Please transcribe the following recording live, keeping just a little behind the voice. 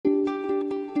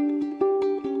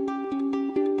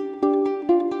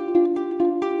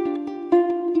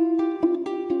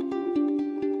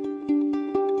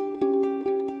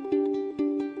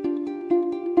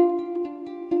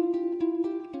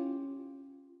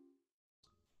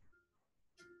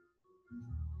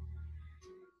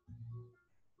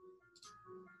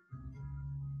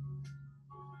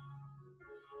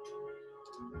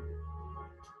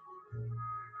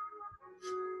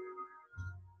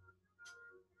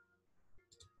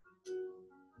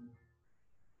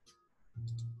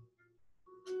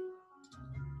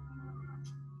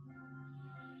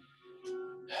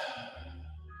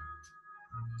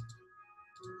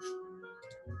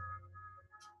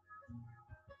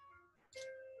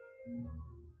Hey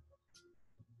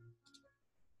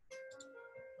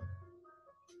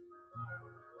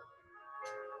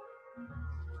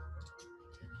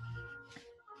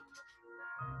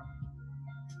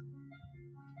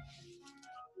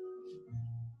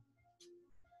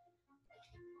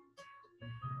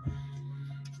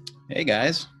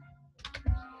guys,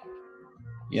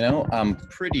 you know, I'm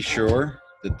pretty sure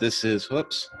that this is,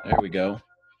 whoops, there we go.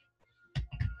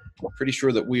 I'm pretty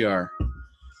sure that we are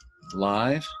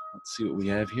live. Let's see what we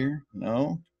have here.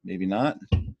 No, maybe not.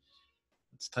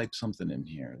 Let's type something in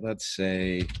here. Let's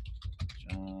say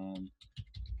John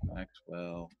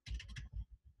Maxwell,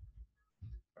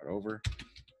 start over,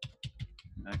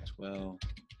 Maxwell,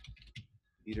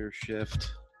 leader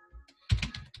shift,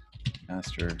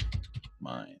 mastermind.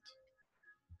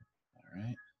 All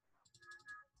right.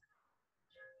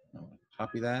 I'm going to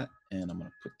copy that and I'm going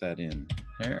to put that in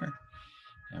there.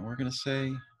 And we're going to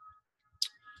say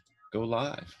go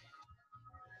live.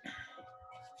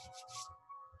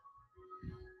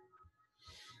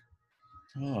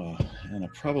 Oh, and I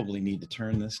probably need to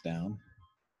turn this down.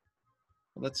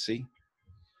 Let's see.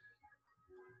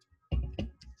 All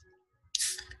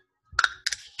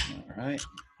right.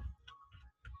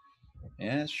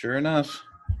 Yeah, sure enough.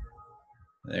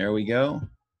 There we go.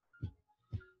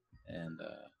 And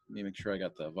let me make sure I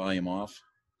got the volume off.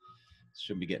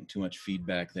 Shouldn't be getting too much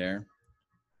feedback there.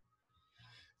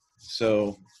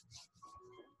 So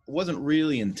I wasn't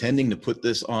really intending to put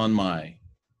this on my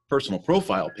personal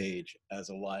profile page as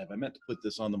a live. I meant to put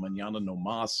this on the Mañana No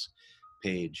Mas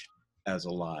page as a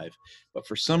live. But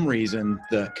for some reason,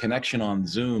 the connection on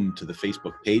Zoom to the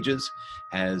Facebook pages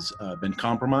has been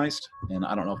compromised. And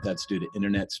I don't know if that's due to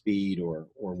internet speed or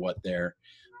what there.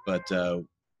 But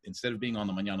instead of being on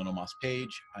the Mañana No Mas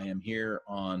page, I am here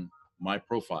on my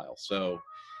profile. So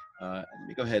let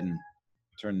me go ahead and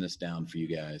turn this down for you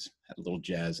guys. Had a little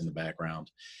jazz in the background.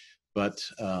 But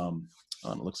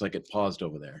it looks like it paused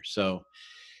over there. So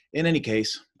in any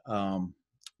case,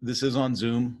 this is on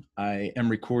Zoom. I am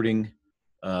recording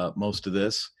most of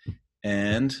this,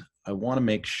 and I want to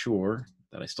make sure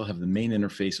that I still have the main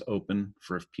interface open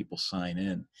for if people sign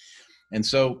in. And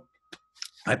so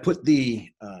I put the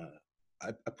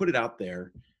I put it out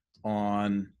there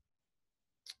on,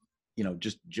 you know,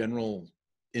 just general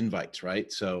invites,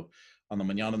 right? So on the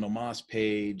Mañana No Mas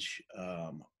page,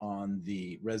 on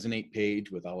the Resonate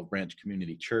page with Olive Branch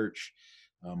Community Church,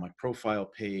 my profile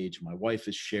page, my wife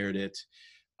has shared it.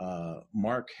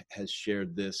 Mark has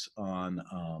shared this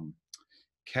on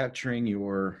Capturing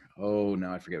Your,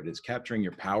 now I forget what it is, Capturing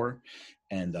Your Power.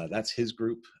 And that's his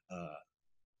group,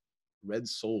 Red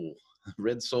Soul.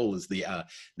 Red Soul is the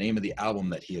name of the album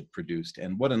that he had produced.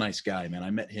 And what a nice guy, man.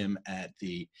 I met him at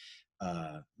the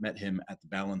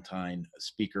Valentine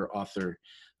Speaker, Author,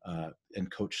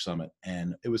 and Coach Summit.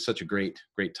 And it was such a great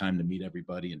time to meet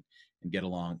everybody and get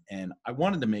along. And I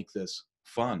wanted to make this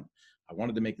fun. I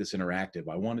wanted to make this interactive.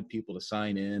 I wanted people to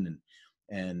sign in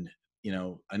and you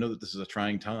know, I know that this is a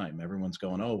trying time. Everyone's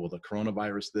going, oh, well, the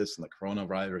coronavirus this and the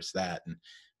coronavirus that.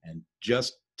 And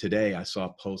just today I saw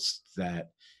posts that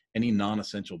any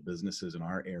non-essential businesses in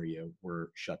our area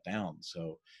were shut down.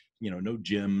 So, you know, no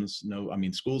gyms,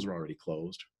 schools are already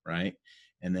closed, right?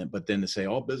 But then to say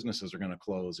all businesses are going to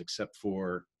close except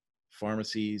for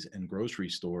pharmacies and grocery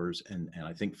stores and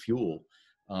I think fuel,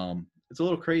 it's a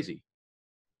little crazy.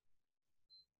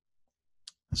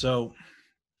 So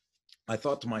I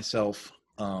thought to myself,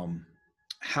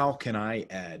 how can I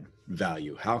add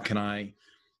value? How can I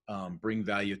bring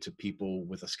value to people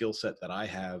with a skill set that I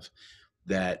have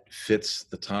that fits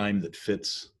the time, that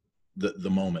fits the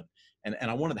moment? And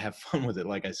I wanted to have fun with it,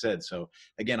 like I said. So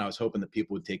again, I was hoping that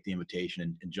people would take the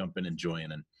invitation and jump in and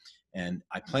join. And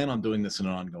I plan on doing this in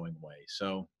an ongoing way.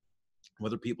 So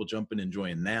whether people jump in and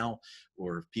join now,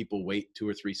 or if people wait 2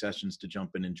 or 3 sessions to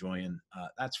jump in and join,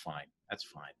 that's fine. That's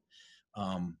fine.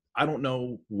 I don't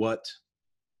know what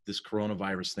this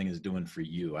coronavirus thing is doing for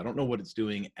you. I don't know what it's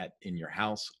doing in your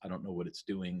house. I don't know what it's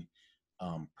doing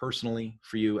personally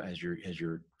for you as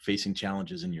you're facing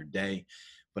challenges in your day.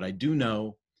 But I do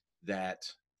know that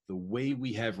the way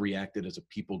we have reacted as a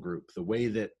people group, the way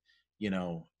that, you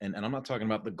know, and I'm not talking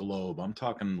about the globe, I'm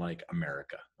talking like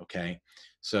America, okay?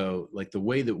 So like the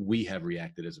way that we have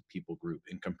reacted as a people group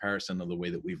in comparison to the way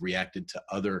that we've reacted to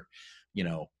other, you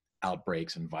know,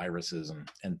 outbreaks and viruses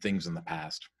and things in the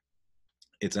past,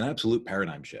 it's an absolute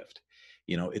paradigm shift.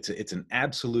 You know, it's an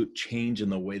absolute change in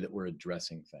the way that we're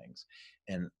addressing things.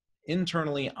 And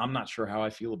internally, I'm not sure how I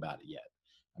feel about it yet.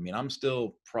 I mean, I'm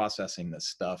still processing this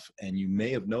stuff. And you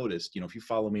may have noticed, you know, if you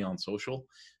follow me on social,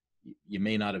 you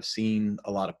may not have seen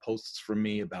a lot of posts from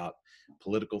me about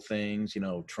political things,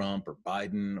 Trump or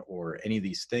Biden or any of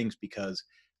these things, because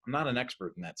I'm not an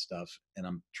expert in that stuff. And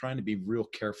I'm trying to be real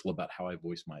careful about how I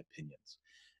voice my opinions.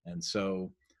 And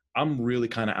so I'm really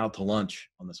kind of out to lunch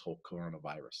on this whole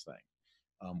coronavirus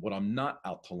thing. What I'm not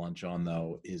out to lunch on,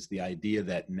 though, is the idea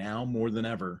that now more than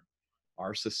ever,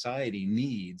 our society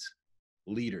needs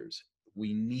leaders.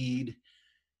 We need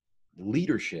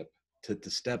leadership to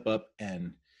step up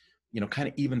and, kind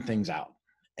of even things out.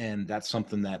 And that's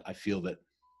something that I feel that,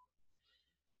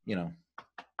 you know,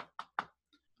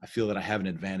 I feel that I have an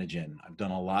advantage in. I've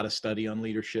done a lot of study on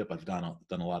leadership. I've done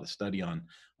a lot of study on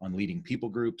leading people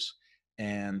groups,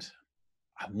 and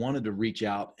I wanted to reach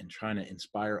out and try to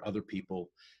inspire other people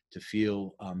to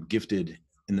feel gifted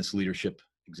in this leadership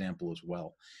example as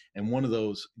well. And one of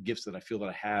those gifts that I feel that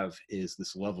I have is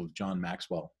this love of John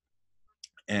Maxwell.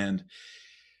 And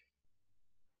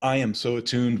I am so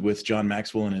attuned with John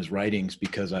Maxwell and his writings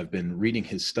because I've been reading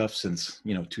his stuff since,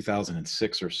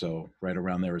 2006 or so. Right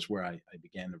around there is where I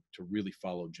began to really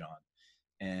follow John.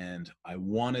 And I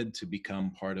wanted to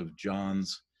become part of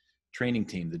John's training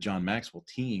team, the John Maxwell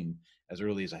team, as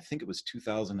early as I think it was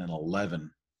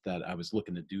 2011 that I was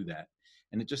looking to do that.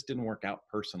 And it just didn't work out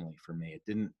personally for me.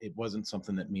 It wasn't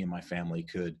something that me and my family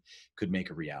could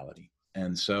make a reality.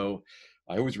 And so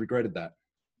I always regretted that.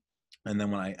 And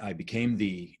then when I became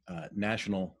the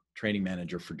national training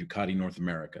manager for Ducati North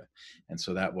America, and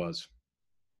so that was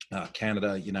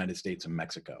Canada, United States, and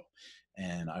Mexico.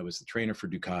 And I was the trainer for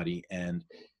Ducati, and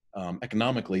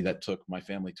economically that took my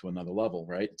family to another level,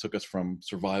 right? It took us from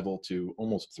survival to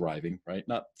almost thriving, right?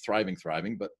 Not thriving,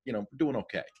 but we're doing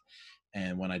okay.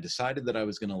 And when I decided that I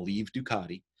was going to leave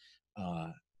Ducati,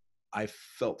 I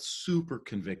felt super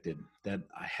convicted that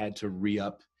I had to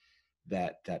re-up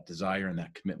that desire and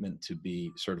that commitment to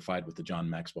be certified with the John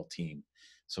Maxwell team.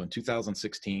 So in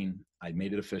 2016, I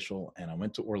made it official, and I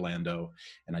went to Orlando,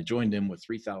 and I joined in with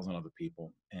 3,000 other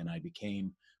people, and I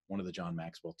became one of the John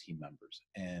Maxwell team members.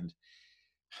 And,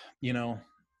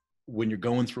 when you're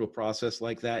going through a process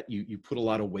like that, you put a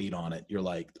lot of weight on it. You're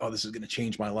like, oh, this is going to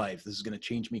change my life. This is going to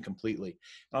change me completely.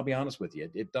 And I'll be honest with you,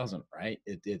 it doesn't, right?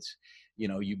 It's,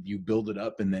 you build it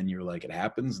up, and then you're like, it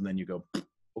happens, and then you go,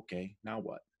 okay, now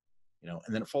what?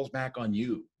 And then it falls back on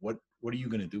you. What are you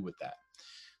going to do with that?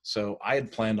 So I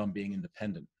had planned on being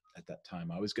independent at that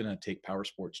time. I was going to take power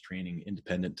sports training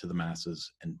independent to the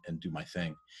masses and do my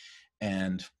thing.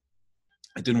 And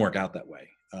it didn't work out that way.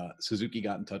 Suzuki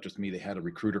got in touch with me. They had a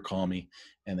recruiter call me,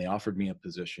 and they offered me a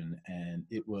position, and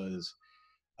it was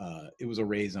a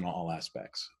raise in all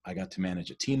aspects. I got to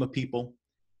manage a team of people,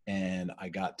 and I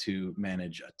got to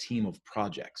manage a team of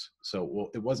projects. So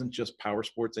it wasn't just power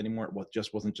sports anymore. It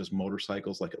wasn't just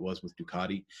motorcycles like it was with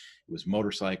Ducati. It was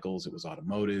motorcycles, it was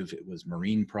automotive, it was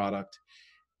marine product.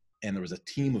 And there was a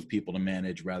team of people to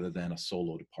manage rather than a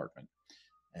solo department.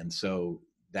 And so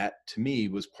that to me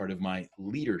was part of my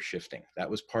leader shifting. That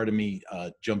was part of me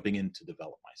jumping in to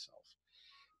develop myself.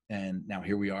 And now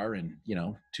here we are in,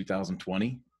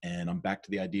 2020. And I'm back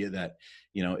to the idea that,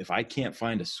 if I can't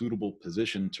find a suitable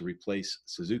position to replace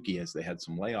Suzuki, as they had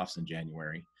some layoffs in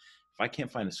January, if I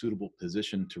can't find a suitable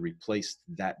position to replace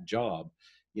that job,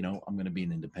 I'm going to be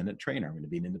an independent trainer. I'm going to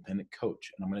be an independent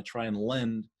coach. And I'm going to try and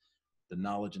lend the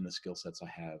knowledge and the skill sets I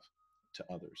have to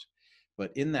others.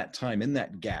 But in that time, in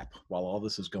that gap, while all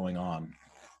this is going on,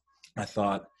 I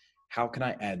thought, how can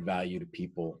I add value to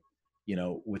people,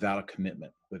 without a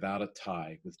commitment, without a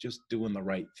tie, with just doing the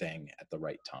right thing at the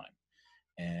right time?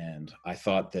 And I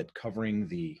thought that covering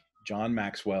the John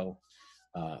Maxwell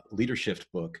leadership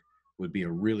book would be a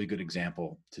really good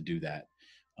example to do that.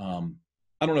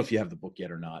 I don't know if you have the book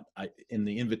yet or not. In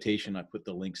the invitation, I put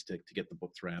the links to get the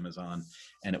book through Amazon,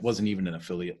 and it wasn't even an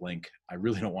affiliate link. I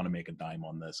really don't want to make a dime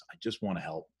on this. I just want to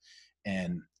help.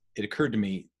 And it occurred to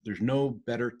me, there's no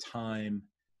better time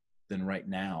than right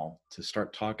now to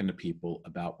start talking to people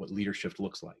about what leadership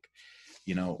looks like.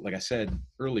 Like I said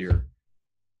earlier,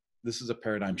 this is a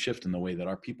paradigm shift in the way that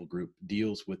our people group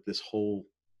deals with this whole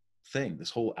thing, this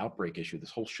whole outbreak issue,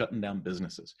 this whole shutting down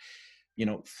businesses.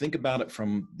 Think about it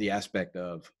from the aspect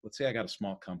of, let's say I got a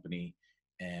small company,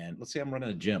 and let's say I'm running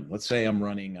a gym. Let's say I'm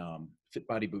running Fit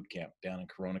Body Boot Camp down in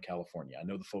Corona, California. I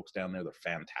know the folks down there, they're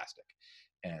fantastic.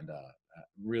 And I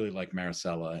really like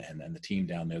Maricela and the team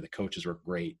down there. The coaches are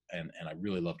great, and I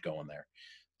really loved going there.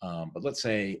 But let's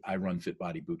say I run Fit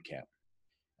Body Boot Camp,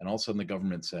 and all of a sudden the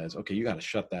government says, okay, you got to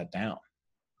shut that down.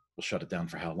 We'll shut it down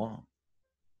for how long?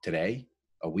 Today?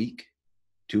 A week?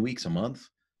 2 weeks? A month?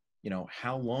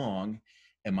 How long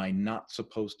am I not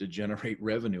supposed to generate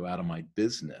revenue out of my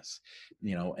business?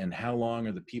 And how long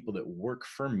are the people that work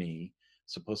for me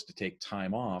supposed to take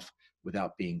time off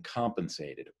without being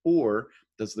compensated? Or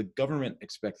does the government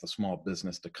expect the small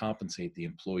business to compensate the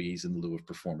employees in lieu of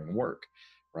performing work?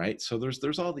 Right. So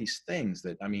there's all these things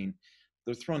that, I mean,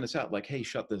 they're throwing this out like, hey,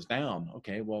 shut this down.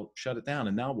 Okay, well, shut it down.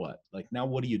 And now what? Like, now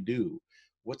what do you do?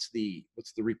 What's the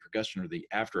repercussion or the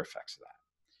after effects of that?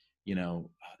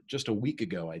 Just a week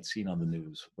ago, I'd seen on the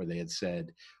news where they had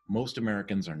said most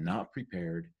Americans are not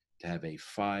prepared to have a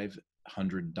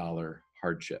 $500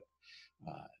 hardship.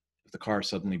 If the car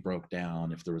suddenly broke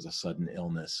down, if there was a sudden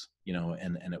illness,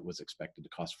 and it was expected to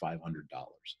cost $500,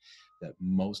 that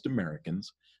most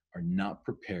Americans are not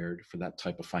prepared for that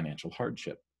type of financial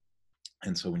hardship.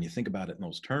 And so when you think about it in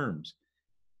those terms,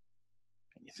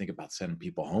 and you think about sending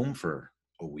people home for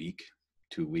a week,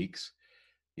 2 weeks,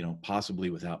 possibly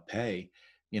without pay,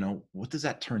 what does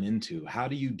that turn into? How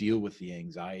do you deal with the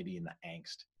anxiety and the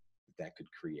angst that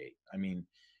could create? I mean,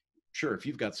 sure, if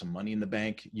you've got some money in the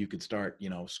bank, you could start,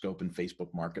 scoping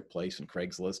Facebook Marketplace and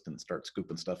Craigslist and start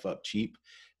scooping stuff up cheap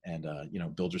and,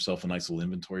 build yourself a nice little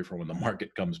inventory for when the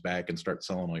market comes back and start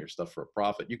selling all your stuff for a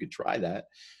profit. You could try that.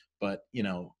 But,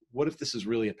 what if this is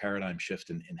really a paradigm shift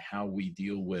in how we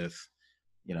deal with,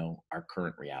 our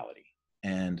current reality?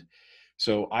 And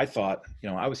so I thought,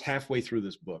 I was halfway through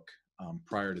this book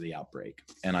prior to the outbreak,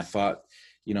 and I thought,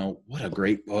 what a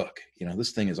great book.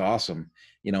 This thing is awesome.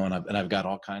 And I've got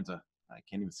all kinds of, I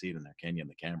can't even see it in there, can you, in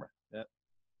the camera? Yeah.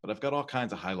 But I've got all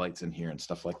kinds of highlights in here and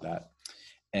stuff like that.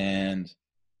 And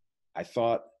I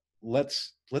thought,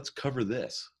 let's cover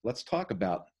this. Let's talk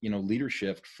about,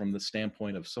 leadership from the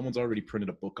standpoint of someone's already printed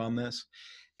a book on this.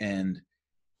 And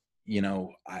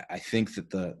I think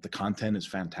that the content is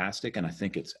fantastic, and I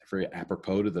think it's very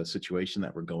apropos to the situation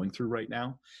that we're going through right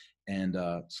now. And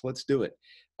so let's do it.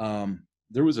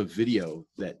 There was a video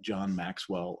that John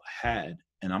Maxwell had,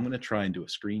 and I'm going to try and do a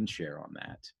screen share on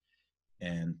that.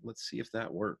 And let's see if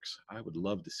that works. I would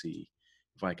love to see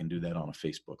if I can do that on a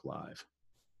Facebook Live.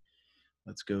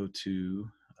 Let's go to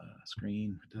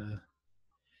screen,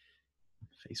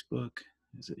 Facebook.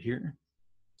 Is it here?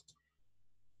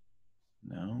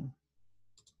 No.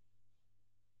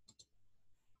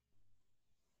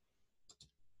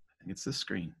 I think it's this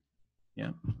screen.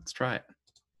 Yeah, let's try it.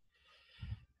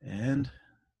 And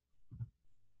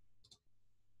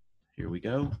here we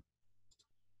go.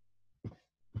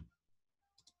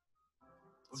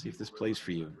 Let's see if this plays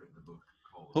for you.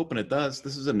 Hoping it does.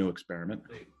 This is a new experiment.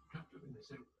 They come to me and they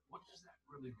say, what does that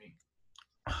really mean?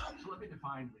 So let me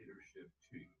define leadership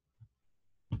to you.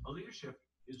 A leadership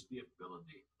is the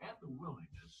ability and the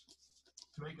willingness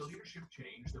to make a leadership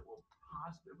change that will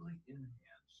positively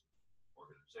enhance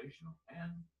organizational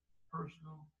and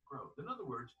personal growth. In other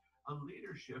words, a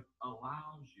leadership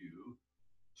allows you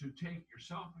to take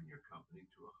yourself and your company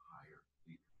to a higher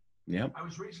level. Yep. I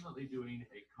was recently doing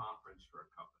a conference for a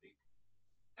company,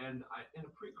 and in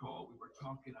a pre-call, we were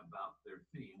talking about their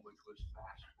theme, which was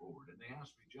fast forward. And they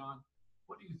asked me, John,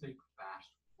 what do you think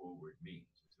fast forward means?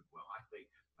 I said, well, I think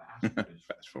fast is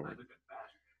fast forward. I look at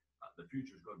fast. The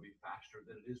future is going to be faster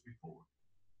than it is before.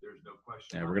 There's no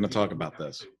question. Yeah, we're going to talk about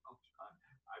this.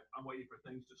 I'm waiting for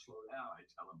things to slow down. I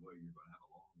tell them, well, you're going to have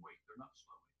a long wait. They're not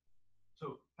slowing.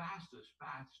 So fast is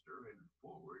faster and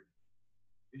forward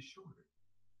is shorter.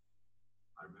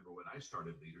 I remember when I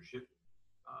started leadership,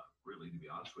 really, to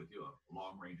be honest with you, a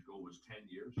long-range goal was 10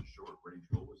 years. A short-range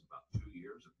goal was about 2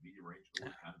 years. A medium-range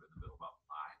goal was kind of in the middle, about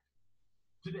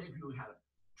 5. Today, if you had a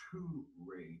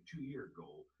two-year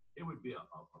goal, it would be a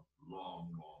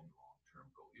long-term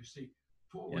goal. You see,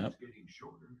 forward is getting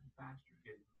shorter and faster is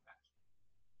getting faster.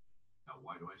 Now,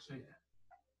 why do I say that?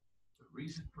 The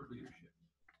reason for leadership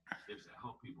is to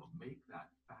help people make that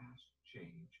fast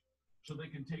change so they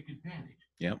can take advantage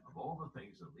of all the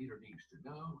things a leader needs to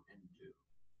know and do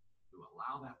to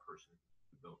allow that person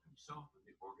to build himself and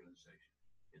the organization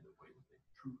in the way that they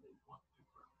truly want to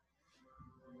grow.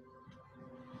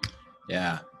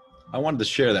 Yeah, I wanted to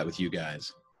share that with you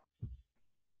guys.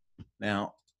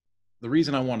 Now, the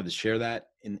reason I wanted to share that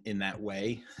in that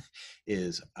way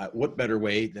is what better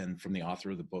way than from the author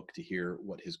of the book to hear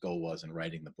what his goal was in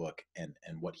writing the book and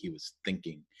what he was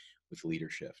thinking with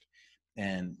leadership.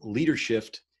 And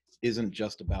leadership isn't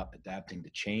just about adapting to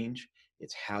change.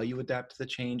 It's how you adapt to the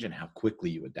change and how quickly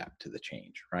you adapt to the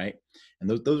change, right? And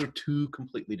those are two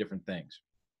completely different things.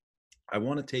 I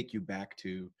want to take you back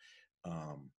to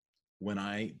when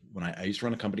I used to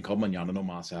run a company called Mañana No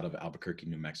Mas out of Albuquerque,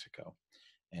 New Mexico.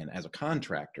 And as a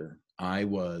contractor, I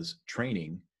was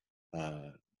training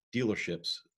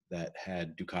dealerships that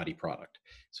had Ducati product.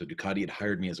 So Ducati had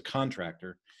hired me as a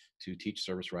contractor to teach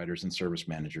service writers and service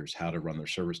managers how to run their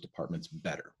service departments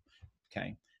better.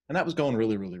 Okay. And that was going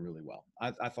really, really, really well.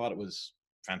 I thought it was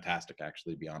fantastic,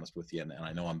 actually, to be honest with you. And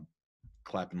I know I'm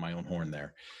clapping my own horn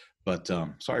there, but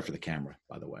sorry for the camera,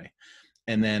 by the way.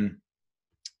 And then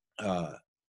uh,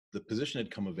 the position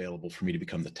had come available for me to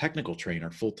become the technical trainer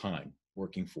full time,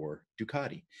 working for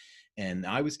Ducati. And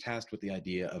I was tasked with the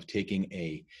idea of taking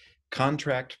a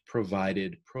contract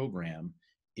provided program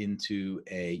into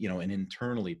an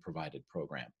internally provided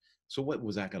program. So what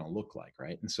was that going to look like,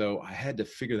 right? And so I had to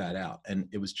figure that out. And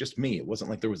it was just me. It wasn't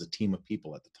like there was a team of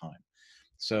people at the time.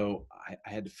 So I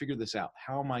had to figure this out.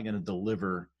 How am I going to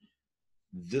deliver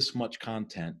this much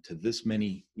content to this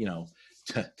many,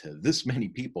 to this many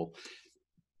people?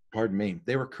 Pardon me.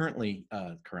 They were currently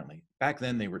back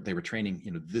then they were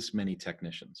training, this many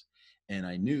technicians. And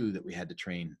I knew that we had to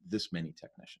train this many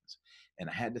technicians. And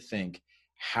I had to think,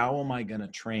 how am I going to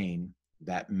train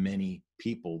that many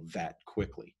people that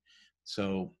quickly?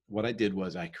 So what I did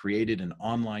was I created an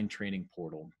online training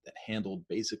portal that handled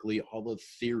basically all the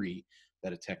theory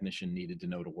that a technician needed to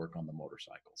know to work on the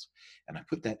motorcycles. And I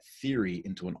put that theory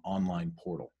into an online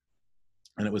portal.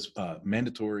 And it was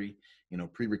mandatory,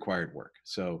 pre-required work.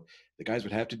 So the guys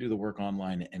would have to do the work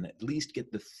online and at least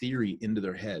get the theory into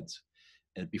their heads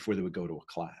before they would go to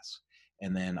a class.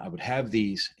 And then I would have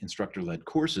these instructor-led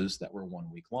courses that were 1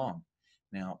 week long.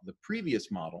 Now, the previous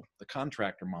model, the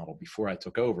contractor model before I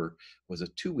took over, was a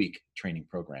 2 week training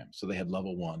program. So they had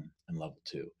level 1 and level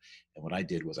 2. And what I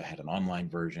did was I had an online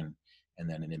version and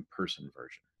then an in-person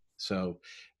version. So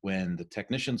when the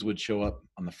technicians would show up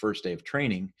on the first day of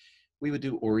training, we would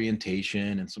do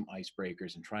orientation and some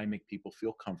icebreakers and try and make people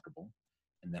feel comfortable.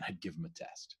 And then I'd give them a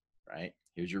test, right?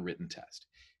 Here's your written test.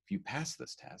 If you pass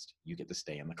this test, you get to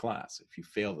stay in the class. If you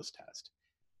fail this test,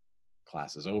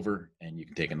 class is over and you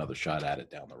can take another shot at it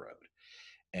down the road.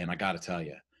 And I got to tell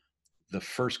you, the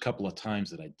first couple of times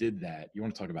that I did that, you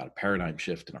want to talk about a paradigm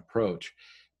shift in approach,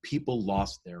 people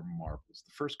lost their marbles.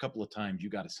 The first couple of times you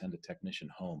got to send a technician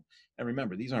home. And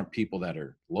remember, these aren't people that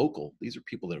are local. These are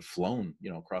people that have flown,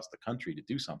 across the country to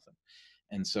do something.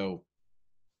 And so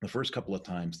the first couple of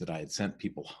times that I had sent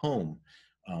people home,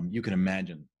 you can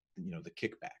imagine, the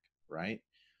kickback, right?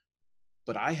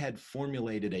 But I had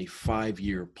formulated a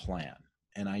 5-year plan.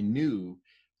 And I knew,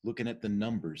 looking at the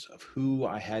numbers of who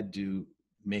I had to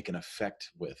make an effect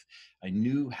with, I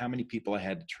knew how many people I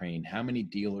had to train, how many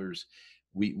dealers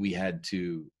we had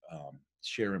to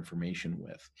share information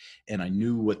with. And I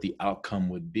knew what the outcome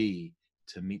would be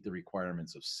to meet the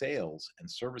requirements of sales and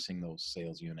servicing those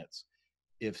sales units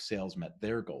if sales met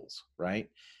their goals, right?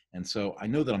 And so I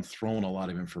know that I'm throwing a lot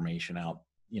of information out,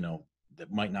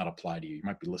 that might not apply to you. You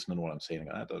might be listening to what I'm saying and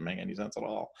go, that doesn't make any sense at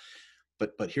all.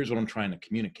 But here's what I'm trying to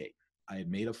communicate. I had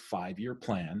made a 5-year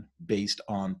plan based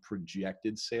on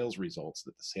projected sales results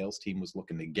that the sales team was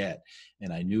looking to get.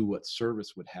 And I knew what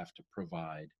service would have to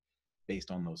provide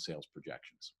based on those sales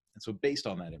projections. And so based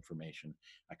on that information,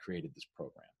 I created this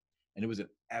program. And it was an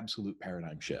absolute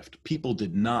paradigm shift. People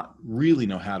did not really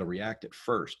know how to react at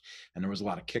first. And there was a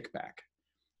lot of kickback.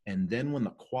 And then when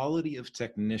the quality of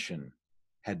technician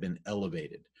had been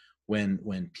elevated,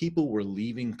 when people were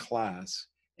leaving class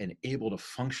and able to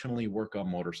functionally work on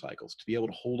motorcycles, to be able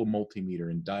to hold a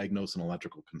multimeter and diagnose an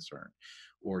electrical concern,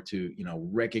 or to,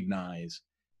 recognize,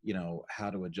 how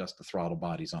to adjust the throttle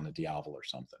bodies on a Diavel or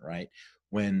something, right?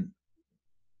 When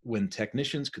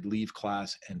technicians could leave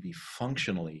class and be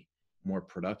functionally more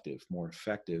productive, more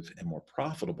effective, and more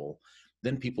profitable,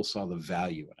 then people saw the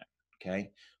value in it,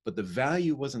 okay? But the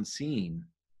value wasn't seen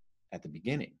at the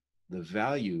beginning. The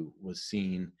value was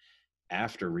seen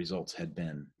after results had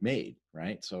been made,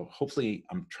 right? So hopefully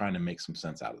I'm trying to make some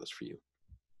sense out of this for you.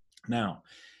 Now,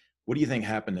 what do you think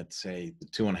happened at, say, the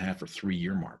 2.5 or 3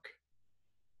 year mark?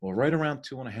 Well, right around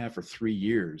 2.5 or 3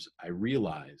 years, I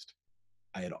realized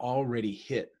I had already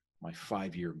hit my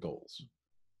 5-year goals.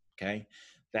 Okay.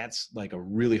 That's like a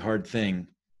really hard thing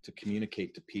to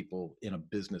communicate to people in a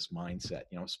business mindset,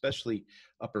 especially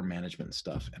upper management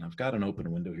stuff. And I've got an open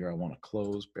window here I want to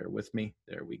close. Bear with me.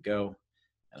 There we go.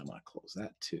 And I'm going to close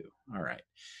that too. All right.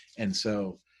 And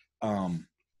so,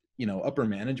 upper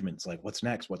management's like, what's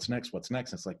next? What's next? What's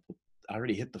next? And it's like, well, I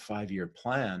already hit the 5-year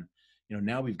plan.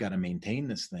 Now we've got to maintain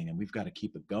this thing and we've got to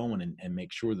keep it going and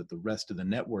make sure that the rest of the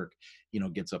network,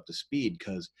 gets up to speed.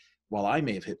 Because while I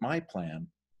may have hit my plan,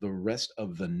 the rest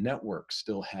of the network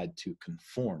still had to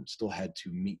conform, still had to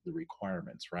meet the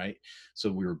requirements, right?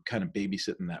 So we were kind of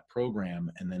babysitting that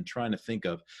program and then trying to think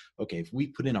of, okay, if we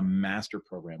put in a master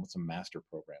program, what's a master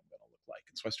program going to look like?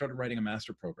 And so I started writing a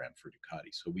master program for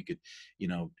Ducati so we could,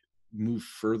 move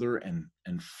further and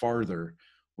farther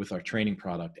with our training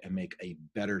product and make a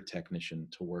better technician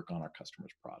to work on our customers'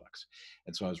 products.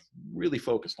 And so I was really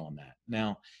focused on that.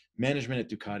 Now, management at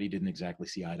Ducati didn't exactly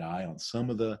see eye to eye on some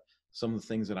of the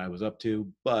things that I was up to,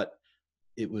 but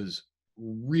it was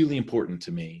really important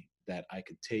to me that I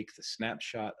could take the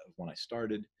snapshot of when I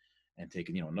started and take,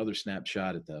 another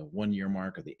snapshot at the 1 year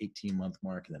mark or the 18-month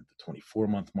mark and then the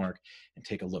 24-month mark and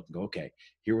take a look and go, okay,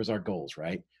 here was our goals,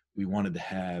 right? We wanted to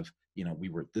have, we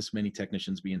were this many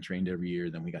technicians being trained every year.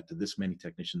 Then we got to this many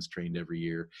technicians trained every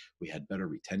year. We had better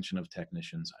retention of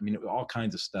technicians. I mean, all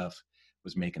kinds of stuff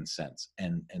was making sense.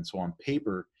 And so on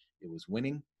paper, it was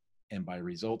winning. And by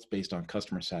results based on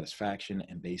customer satisfaction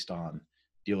and based on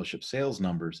dealership sales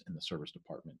numbers in the service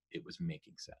department, it was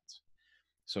making sense.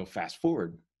 So fast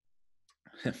forward,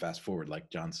 like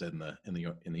John said in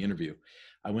the interview,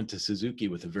 I went to Suzuki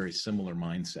with a very similar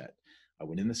mindset. I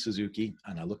went into Suzuki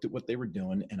and I looked at what they were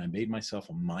doing and I made myself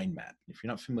a mind map. If you're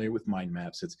not familiar with mind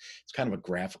maps, it's kind of a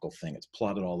graphical thing. It's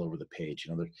plotted all over the page.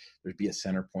 There'd be a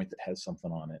center point that has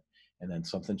something on it, and then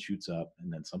something shoots up,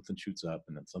 and then something shoots up,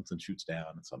 and then something shoots down,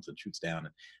 and something shoots down.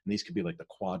 And these could be like the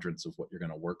quadrants of what you're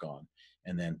going to work on.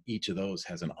 And then each of those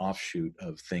has an offshoot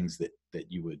of things that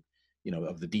you would,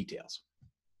 of the details.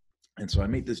 And so I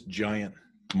made this giant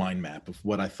mind map of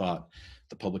what I thought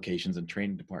the publications and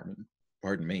training department,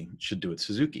 should do at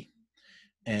Suzuki.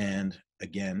 And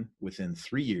again, within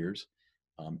 3 years,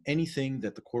 anything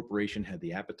that the corporation had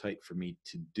the appetite for me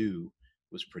to do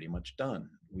was pretty much done.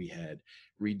 We had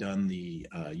redone the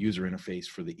user interface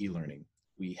for the e-learning.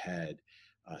 We had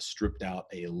stripped out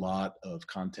a lot of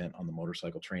content on the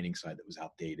motorcycle training side that was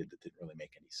outdated, that didn't really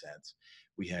make any sense.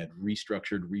 We had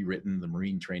restructured, rewritten the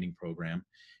Marine training program,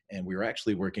 and we were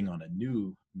actually working on a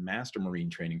new Master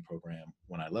Marine training program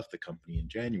when I left the company in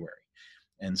January.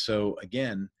 And so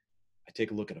again, I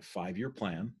take a look at a 5-year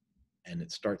plan, and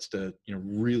it starts to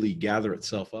really gather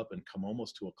itself up and come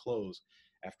almost to a close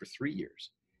after 3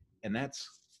 years. And that's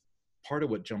part of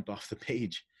what jumped off the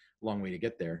page. Long way to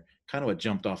get there, kind of what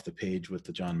jumped off the page with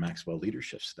the John Maxwell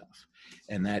leadership stuff.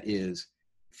 And that is,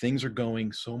 things are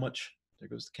going so much, there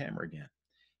goes the camera again.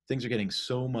 Things are getting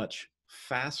so much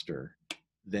faster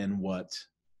than what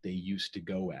they used to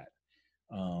go at.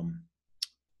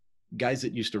 Guys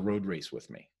that used to road race with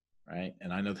me, right?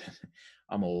 And I know that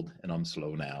I'm old and I'm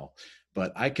slow now,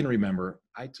 but I can remember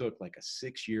I took like a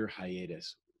 6-year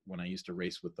hiatus when I used to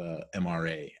race with the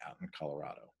MRA out in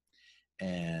Colorado.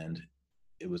 And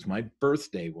it was my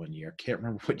birthday one year. I can't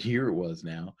remember what year it was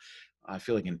now. I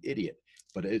feel like an idiot,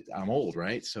 but I'm old,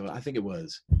 right? So I think it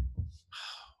was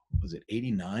it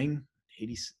 89?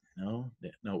 80? No,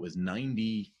 it was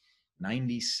 90,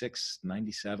 96,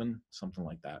 97, something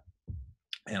like that.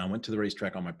 And I went to the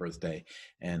racetrack on my birthday,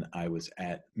 and I was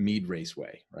at Mead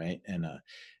Raceway, right? And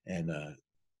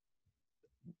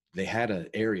they had an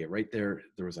area right there.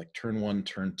 There was like turn 1,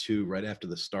 turn 2, right after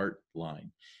the start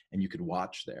line, and you could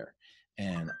watch there.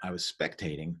 And I was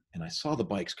spectating, and I saw the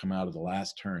bikes come out of the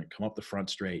last turn, come up the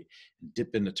front straight, and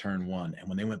dip into turn 1. And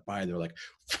when they went by, they were like,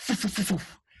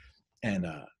 and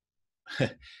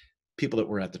people that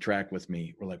were at the track with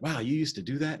me were like, wow, you used to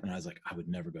do that? And I was like, I would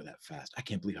never go that fast. I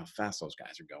can't believe how fast those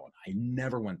guys are going. I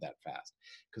never went that fast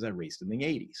because I raced in the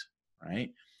 80s, right?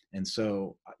 And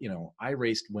so, I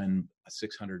raced when a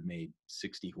 600 made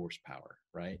 60 horsepower,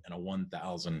 right? And a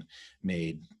 1000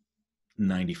 made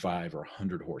 95 or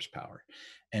 100 horsepower.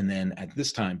 And then at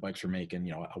this time, bikes were making,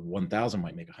 a 1000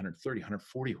 might make 130,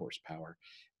 140 horsepower,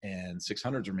 and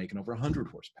 600s are making over 100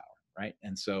 horsepower, right?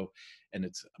 And so, and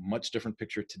it's a much different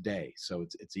picture today. So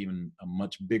it's even a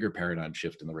much bigger paradigm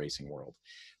shift in the racing world.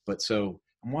 But so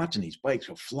I'm watching these bikes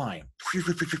go flying,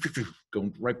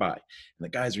 going right by. And the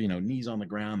guys are, knees on the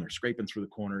ground, they're scraping through the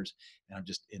corners. And I'm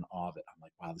just in awe of it. I'm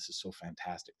like, wow, this is so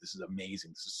fantastic. This is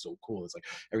amazing. This is so cool. It's like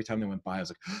every time they went by, I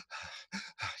was like,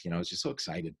 I was just so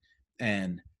excited.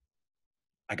 And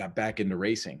I got back into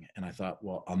racing, and I thought,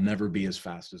 well, I'll never be as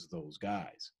fast as those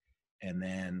guys. And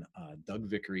then Doug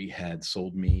Vickery had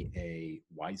sold me a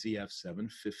YZF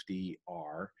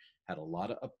 750R, had a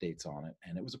lot of updates on it,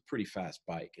 and it was a pretty fast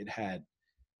bike. It had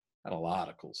a lot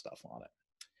of cool stuff on it.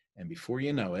 And before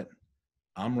you know it,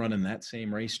 I'm running that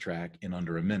same racetrack in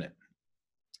under a minute.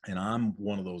 And I'm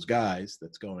one of those guys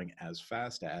that's going as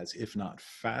fast as, if not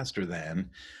faster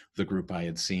than, the group I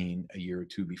had seen a year or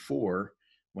two before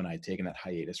when I had taken that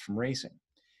hiatus from racing.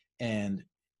 And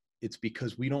it's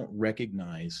because we don't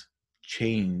recognize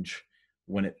change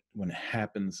when it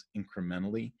happens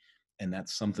incrementally. And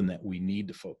that's something that we need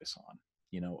to focus on.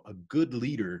 A good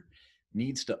leader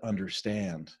needs to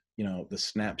understand, the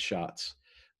snapshots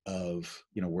of,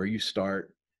 where you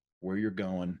start, where you're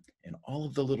going, and all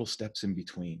of the little steps in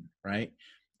between, right?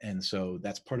 And so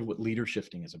that's part of what leader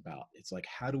shifting is about. It's like,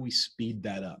 how do we speed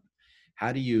that up?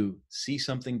 How do you see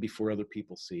something before other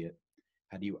people see it?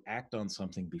 How do you act on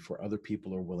something before other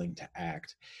people are willing to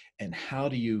act? And how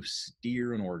do you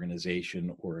steer an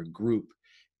organization or a group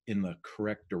in the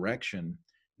correct direction,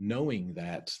 knowing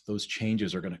that those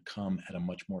changes are going to come at a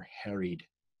much more harried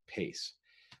pace?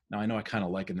 Now, I know I kind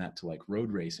of liken that to like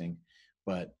road racing,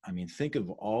 but I mean, think of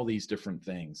all these different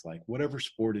things, like whatever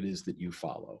sport it is that you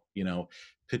follow.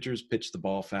 Pitchers pitch the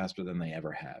ball faster than they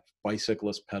ever have.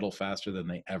 Bicyclists pedal faster than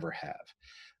they ever have.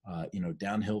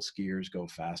 Downhill skiers go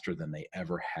faster than they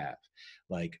ever have.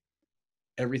 Like,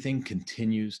 everything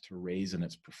continues to raise in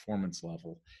its performance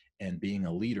level, and being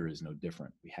a leader is no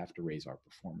different. We have to raise our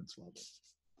performance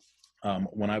level.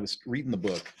 When I was reading the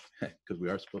book, because we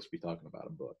are supposed to be talking about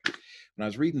a book, when I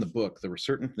was reading the book, there were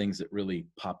certain things that really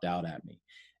popped out at me.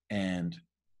 And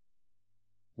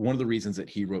one of the reasons that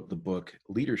he wrote the book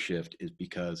Leadership is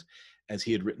because, as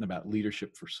he had written about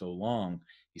leadership for so long,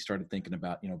 he started thinking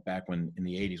about, back when in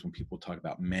the 80s, when people talk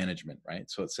about management, right?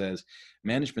 So it says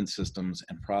management systems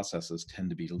and processes tend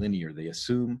to be linear. They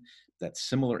assume that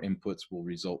similar inputs will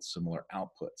result similar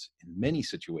outputs. In many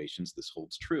situations, this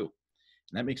holds true.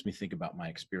 And that makes me think about my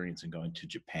experience in going to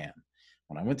Japan.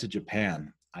 When I went to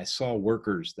Japan, I saw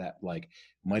workers that like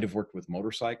might have worked with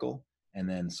motorcycle, and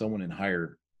then someone in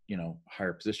higher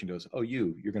position goes, oh,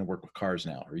 you're going to work with cars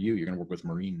now, or you're going to work with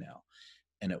marine now.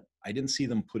 And I didn't see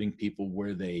them putting people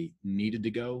where they needed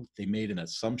to go. They made an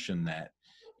assumption that,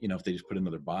 if they just put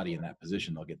another body in that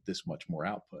position, they'll get this much more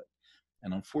output.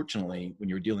 And unfortunately, when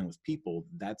you're dealing with people,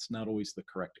 that's not always the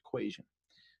correct equation.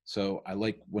 So I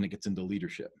like when it gets into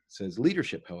leadership. It says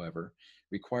leadership, however,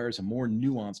 requires a more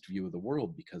nuanced view of the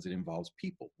world because it involves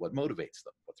people, what motivates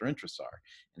them, what their interests are,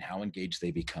 and how engaged they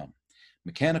become.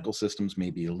 Mechanical systems may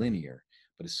be linear,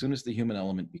 but as soon as the human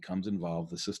element becomes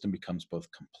involved, the system becomes both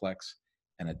complex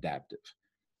and adaptive.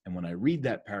 And when I read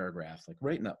that paragraph, like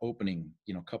right in the opening,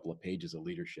 couple of pages of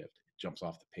leadership, it jumps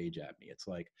off the page at me. It's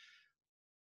like,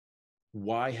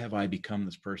 why have I become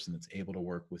this person that's able to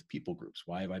work with people groups?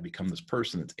 Why have I become this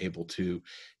person that's able to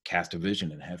cast a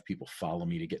vision and have people follow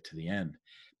me to get to the end?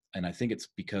 And I think it's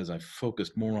because I've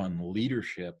focused more on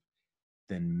leadership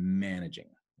than managing,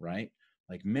 right?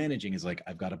 Like, managing is like,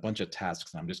 I've got a bunch of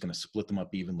tasks and I'm just going to split them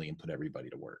up evenly and put everybody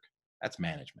to work. That's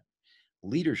management.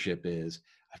 Leadership is,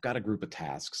 I've got a group of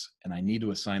tasks and I need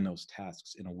to assign those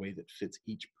tasks in a way that fits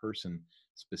each person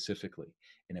specifically.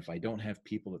 And if I don't have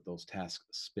people that those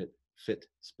tasks fit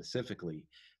specifically,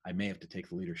 I may have to take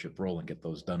the leadership role and get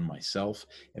those done myself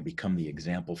and become the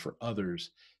example for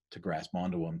others to grasp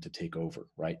onto them, to take over,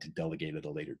 right? To delegate at a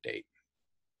later date.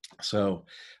 So,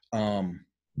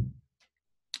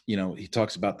 he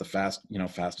talks about the fast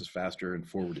is faster and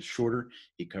forward is shorter.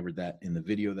 He covered that in the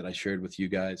video that I shared with you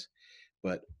guys.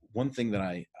 But one thing that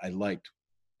I liked,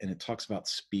 and it talks about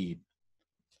speed.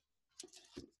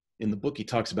 In the book, he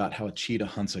talks about how a cheetah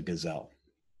hunts a gazelle.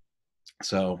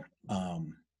 So,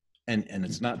 and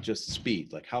it's not just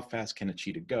speed, like how fast can a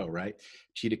cheetah go, right?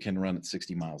 Cheetah can run at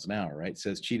 60 miles an hour, right? It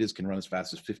says cheetahs can run as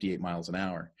fast as 58 miles an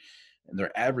hour, and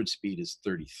their average speed is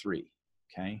 33,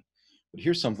 okay? But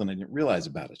here's something I didn't realize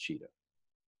about a cheetah.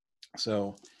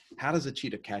 So how does a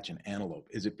cheetah catch an antelope?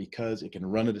 Is it because it can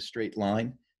run at a straight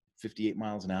line, 58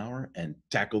 miles an hour, and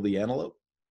tackle the antelope?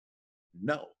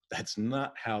 No, that's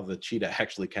not how the cheetah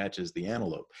actually catches the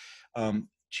antelope.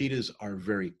 Cheetahs are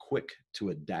very quick to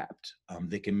adapt.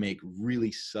 They can make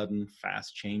really sudden,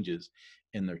 fast changes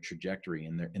in their trajectory,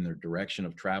 in their direction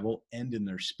of travel, and in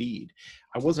their speed.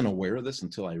 I wasn't aware of this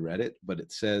until I read it, but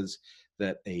it says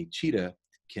that a cheetah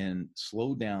can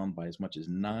slow down by as much as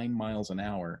 9 miles an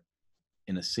hour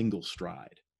in a single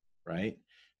stride, right?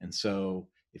 And so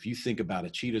if you think about a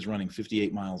cheetah's running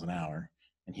 58 miles an hour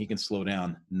and he can slow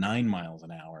down 9 miles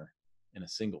an hour in a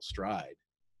single stride,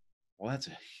 well, that's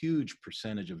a huge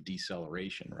percentage of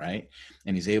deceleration, right?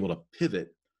 And he's able to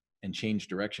pivot and change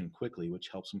direction quickly, which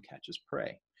helps him catch his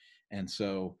prey. And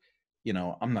so,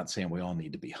 I'm not saying we all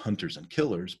need to be hunters and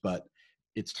killers, but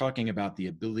it's talking about the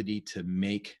ability to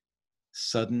make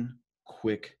sudden,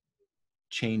 quick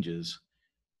changes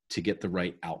to get the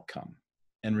right outcome.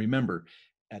 And remember,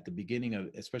 at the beginning of,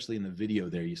 especially in the video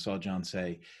there, you saw John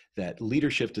say that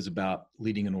leadership is about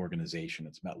leading an organization.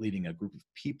 It's about leading a group of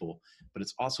people, but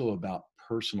it's also about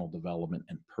personal development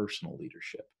and personal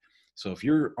leadership. So if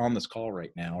you're on this call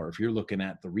right now, or if you're looking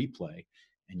at the replay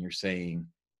and you're saying,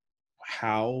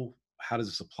 how does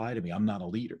this apply to me? I'm not a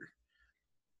leader.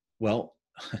 Well,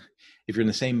 if you're in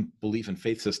the same belief and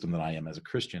faith system that I am as a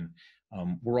Christian,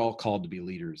 we're all called to be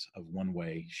leaders of one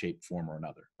way, shape, form, or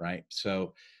another, right?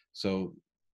 So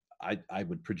I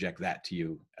would project that to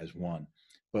you as one.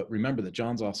 But remember that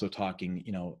John's also talking,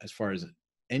 as far as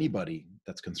anybody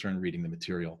that's concerned reading the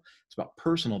material, it's about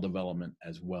personal development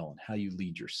as well and how you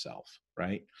lead yourself,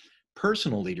 right?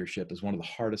 Personal leadership is one of the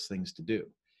hardest things to do,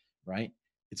 right?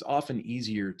 It's often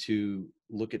easier to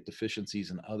look at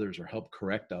deficiencies in others or help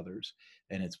correct others.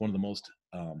 And it's one of the most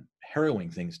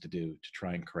harrowing things to do to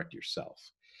try and correct yourself.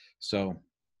 So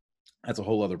that's a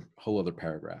whole other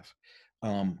paragraph.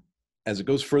 As it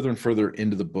goes further and further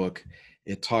into the book,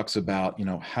 it talks about,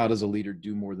 how does a leader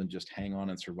do more than just hang on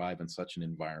and survive in such an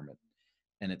environment?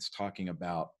 And it's talking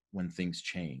about when things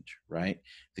change, right?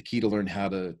 The key to learn how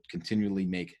to continually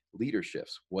make leader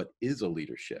shifts. What is a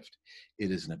leader shift? It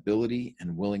is an ability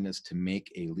and willingness to make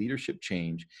a leadership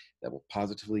change that will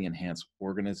positively enhance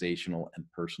organizational and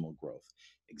personal growth.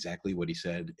 Exactly what he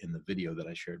said in the video that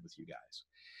I shared with you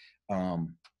guys.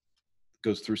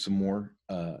 Goes through some more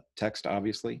text,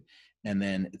 obviously. And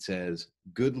then it says,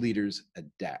 good leaders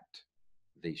adapt,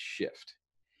 they shift.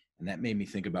 And that made me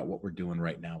think about what we're doing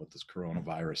right now with this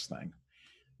coronavirus thing.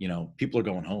 People are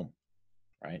going home,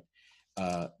 right?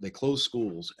 They closed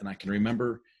schools. And I can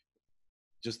remember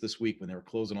just this week when they were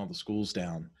closing all the schools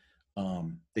down,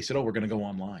 they said, oh, we're going to go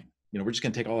online. We're just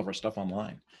going to take all of our stuff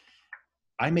online.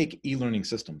 I make e-learning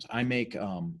systems. I make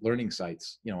learning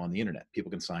sites, on the internet.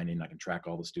 People can sign in. I can track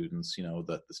all the students,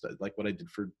 like what I did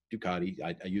for Ducati.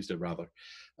 I used a rather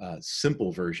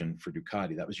simple version for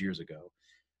Ducati. That was years ago.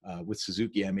 With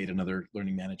Suzuki, I made another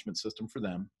learning management system for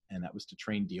them. And that was to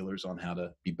train dealers on how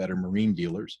to be better marine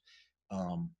dealers.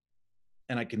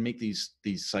 And I can make these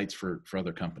sites for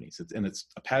other companies. It's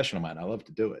a passion of mine. I love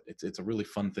to do it. It's a really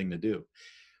fun thing to do.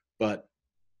 But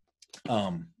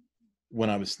when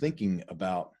I was thinking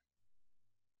about,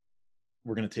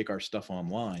 we're going to take our stuff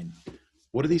online,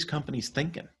 what are these companies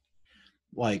thinking?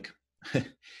 Like,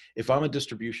 if I'm a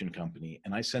distribution company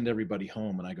and I send everybody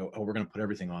home and I go, oh, we're going to put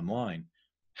everything online,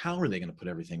 how are they going to put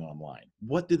everything online?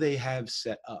 What do they have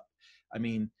set up? I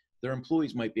mean, their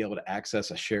employees might be able to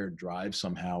access a shared drive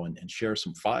somehow and share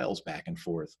some files back and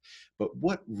forth, but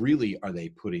what really are they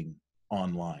putting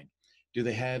online? Do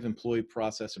they have employee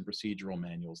process and procedural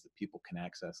manuals that people can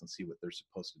access and see what they're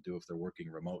supposed to do if they're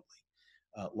working remotely?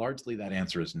 Largely, that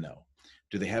answer is no.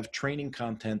 Do they have training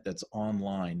content that's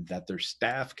online that their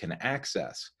staff can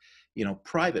access?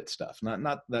 Private stuff,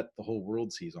 not that the whole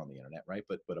world sees on the internet, right?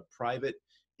 But a private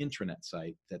intranet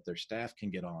site that their staff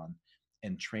can get on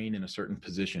and train in a certain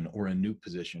position or a new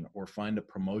position or find a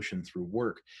promotion through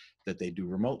work that they do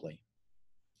remotely.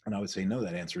 And I would say, no,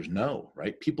 that answer is no,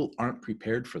 right? People aren't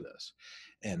prepared for this.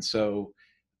 And so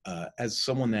as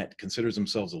someone that considers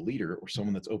themselves a leader or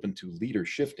someone that's open to leader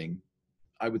shifting,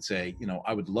 I would say,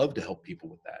 I would love to help people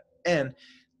with that. And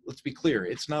let's be clear,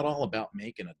 it's not all about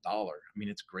making $1. I mean,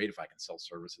 it's great if I can sell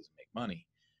services and make money.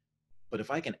 But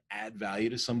if I can add value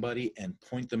to somebody and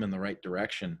point them in the right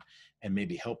direction and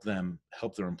maybe help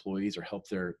their employees or help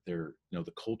their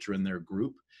the culture in their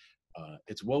group,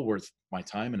 it's well worth my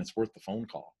time and it's worth the phone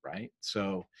call, right?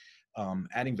 So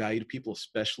adding value to people,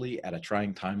 especially at a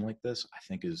trying time like this, I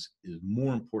think is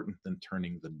more important than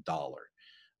turning the dollar.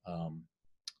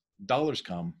 Dollars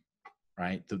come,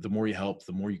 right? The more you help,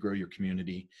 the more you grow your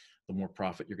community, the more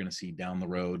profit you're going to see down the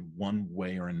road, one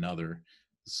way or another.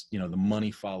 The money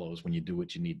follows when you do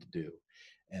what you need to do.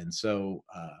 And so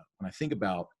when I think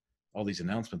about all these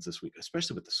announcements this week,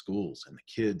 especially with the schools and the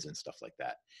kids and stuff like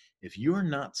that, if you're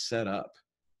not set up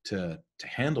to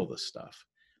handle this stuff,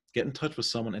 get in touch with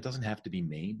someone. It doesn't have to be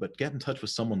me, but get in touch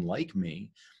with someone like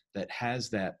me that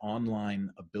has that online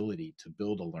ability to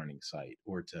build a learning site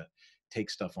or to take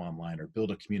stuff online or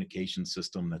build a communication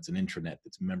system that's an intranet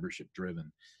that's membership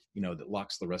driven, that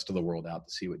locks the rest of the world out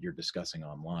to see what you're discussing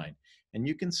online. And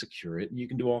you can secure it and you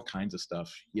can do all kinds of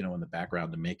stuff, in the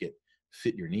background to make it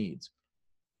fit your needs.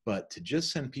 But to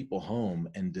just send people home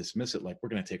and dismiss it like we're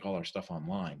going to take all our stuff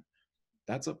online,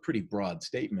 that's a pretty broad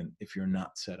statement if you're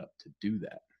not set up to do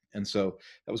that. And so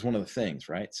that was one of the things,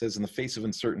 right? It says, in the face of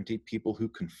uncertainty, people who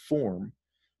conform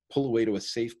pull away to a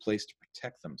safe place to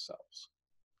protect themselves.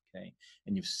 Okay.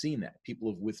 And you've seen that.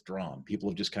 People have withdrawn. People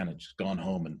have just kind of just gone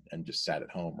home and just sat at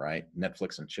home, right?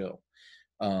 Netflix and chill.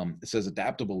 It says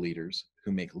adaptable leaders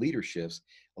who make leader shifts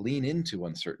lean into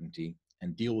uncertainty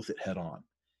and deal with it head on.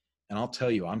 And I'll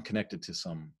tell you, I'm connected to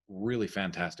some really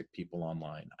fantastic people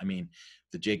online. I mean,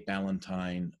 the Jake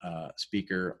Ballantyne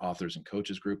speaker, authors and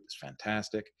coaches group is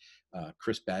fantastic.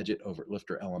 Chris Badgett over at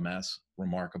Lifter LMS,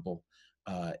 remarkable.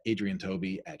 Adrian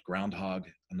Toby at Groundhog,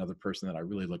 another person that I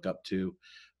really look up to.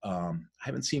 I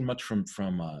haven't seen much from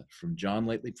John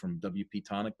lately from WP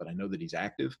Tonic, but I know that he's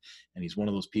active and he's one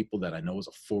of those people that I know is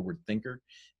a forward thinker.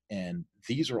 And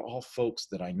these are all folks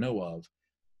that I know of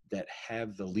that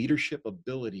have the leadership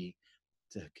ability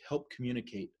to help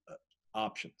communicate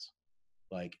options.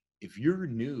 Like if you're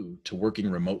new to working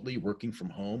remotely, working from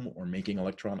home, or making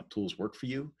electronic tools work for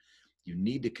you, you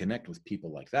need to connect with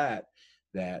people like that,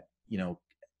 you know,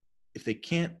 if they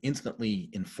can't instantly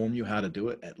inform you how to do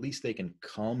it, at least they can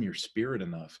calm your spirit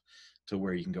enough to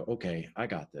where you can go, okay, I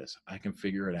got this. I can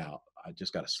figure it out. I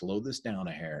just got to slow this down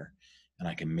a hair and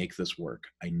I can make this work.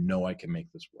 I know I can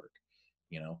make this work.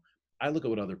 You know, I look at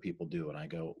what other people do and I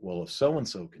go, well, if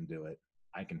so-and-so can do it,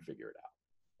 I can figure it out.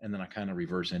 And then I kind of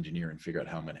reverse engineer and figure out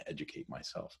how I'm going to educate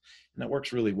myself. And that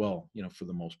works really well, you know, for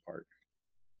the most part.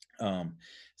 It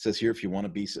says here, if you want to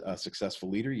be a successful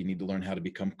leader, you need to learn how to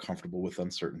become comfortable with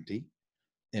uncertainty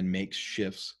and make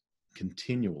shifts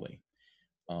continually.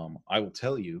 I will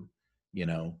tell you, you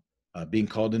know, being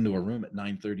called into a room at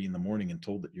 9:30 in the morning and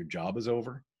told that your job is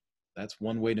over, that's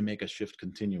one way to make a shift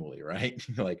continually, right?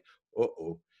 Like,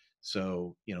 uh-oh.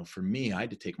 So, you know, for me, I had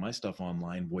to take my stuff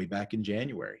online way back in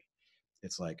January.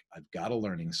 It's like, I've got a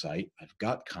learning site, I've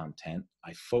got content,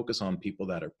 I focus on people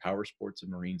that are power sports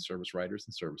and marine service writers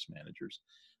and service managers.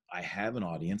 I have an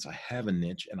audience, I have a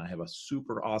niche, and I have a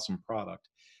super awesome product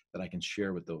that I can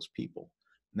share with those people.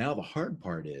 Now the hard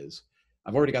part is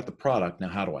I've already got the product. Now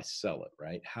how do I sell it,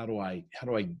 right? How do I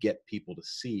get people to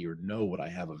see or know what I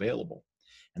have available?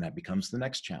 And that becomes the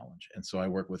next challenge. And so I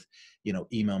work with, you know,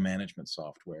 email management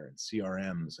software and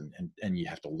CRMs, and you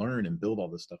have to learn and build all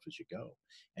this stuff as you go.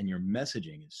 And your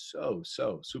messaging is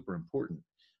so super important.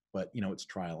 But, you know, it's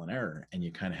trial and error, and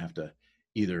you kind of have to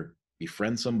either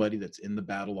befriend somebody that's in the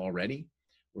battle already,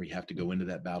 or you have to go into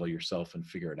that battle yourself and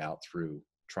figure it out through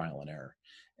trial and error.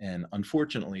 And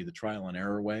unfortunately, the trial and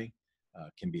error way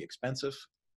can be expensive,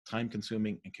 time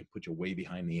consuming, and can put you way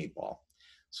behind the eight ball.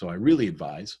 So I really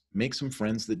advise, make some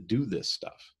friends that do this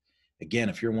stuff. Again,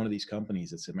 if you're one of these companies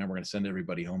that said, man, we're going to send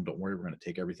everybody home, don't worry, we're going to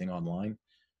take everything online.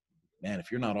 Man,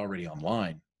 if you're not already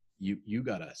online, you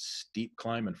got a steep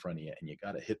climb in front of you, and you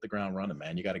got to hit the ground running,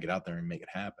 man. You got to get out there and make it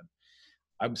happen.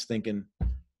 I was thinking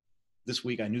this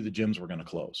week, I knew the gyms were going to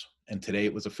close, and today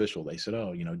it was official. They said,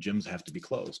 oh, you know, gyms have to be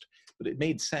closed, but it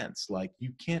made sense. Like,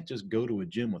 you can't just go to a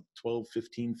gym with 12,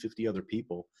 15, 50 other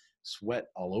people, sweat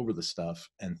all over the stuff,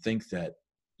 and think that,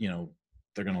 you know,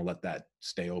 they're going to let that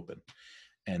stay open.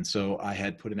 And so I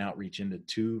had put an outreach into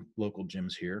 2 local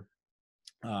gyms here.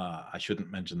 I shouldn't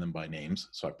mention them by names,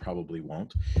 so I probably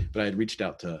won't, but I had reached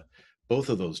out to both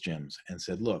of those gyms and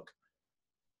said, look,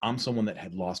 I'm someone that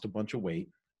had lost a bunch of weight,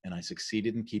 and I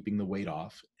succeeded in keeping the weight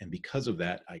off. And because of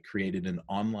that, I created an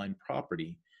online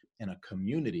property and a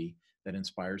community that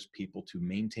inspires people to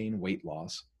maintain weight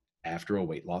loss after a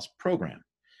weight loss program.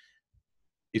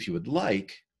 If you would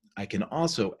like, I can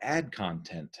also add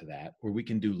content to that, where we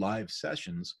can do live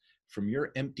sessions from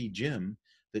your empty gym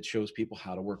that shows people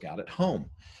how to work out at home.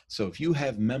 So if you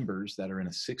have members that are in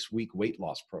a 6-week weight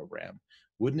loss program,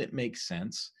 wouldn't it make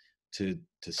sense to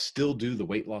still do the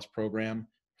weight loss program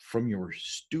from your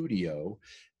studio,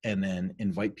 and then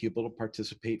invite people to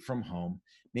participate from home,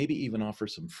 maybe even offer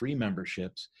some free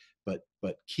memberships,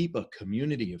 but keep a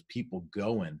community of people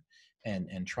going,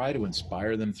 and try to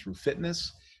inspire them through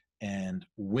fitness and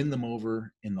win them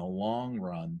over in the long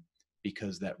run,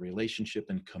 because that relationship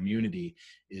and community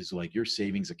is like your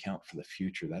savings account for the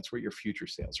future. That's where your future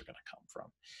sales are going to come from.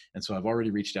 And so I've already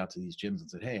reached out to these gyms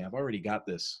and said, hey, I've already got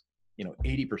this, you know,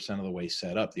 80% of the way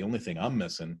set up. The only thing I'm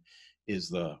missing is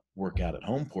the workout at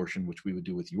home portion, which we would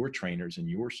do with your trainers in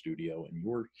your studio and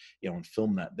your, you know, and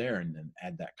film that there and then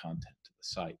add that content to the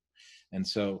site. And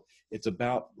so it's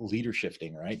about leader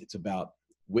shifting, right? It's about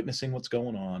witnessing what's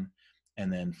going on,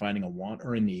 and then finding a want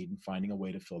or a need and finding a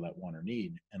way to fill that want or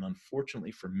need. And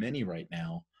unfortunately for many right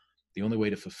now, the only way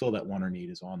to fulfill that want or need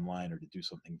is online or to do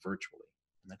something virtually.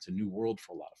 And that's a new world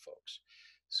for a lot of folks.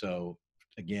 So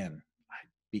again, I've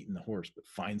beaten the horse, but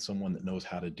find someone that knows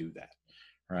how to do that.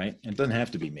 Right. And it doesn't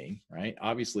have to be me. Right.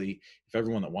 Obviously, if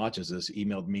everyone that watches this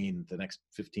emailed me in the next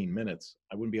 15 minutes,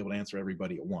 I wouldn't be able to answer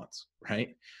everybody at once.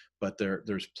 Right. But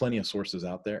there's plenty of sources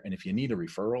out there. And if you need a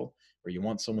referral or you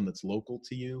want someone that's local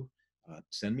to you,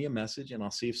 send me a message and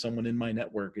I'll see if someone in my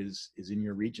network is in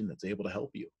your region that's able to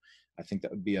help you. I think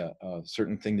that would be a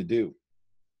certain thing to do.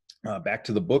 Back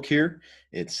to the book here,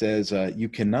 it says, you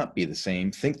cannot be the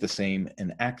same, think the same,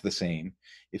 and act the same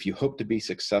if you hope to be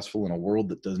successful in a world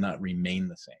that does not remain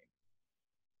the same.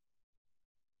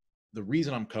 The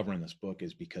reason I'm covering this book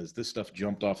is because this stuff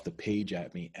jumped off the page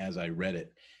at me as I read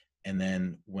it. And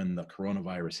then when the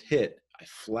coronavirus hit, I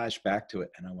flashed back to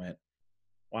it and I went,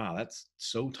 wow, that's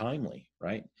so timely,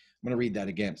 right? I'm going to read that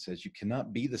again. It says, you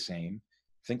cannot be the same,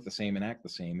 think the same, and act the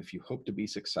same if you hope to be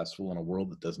successful in a world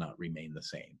that does not remain the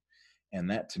same. And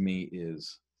that to me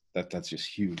is That's just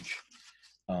huge.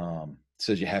 It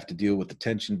says you have to deal with the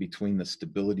tension between the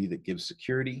stability that gives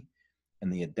security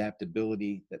and the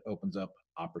adaptability that opens up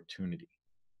opportunity.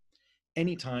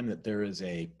 Anytime that there is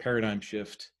a paradigm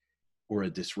shift or a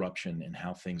disruption in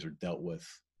how things are dealt with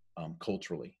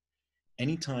culturally,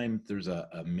 anytime there's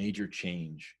a major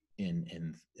change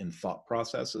in thought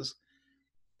processes,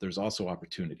 there's also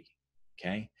opportunity.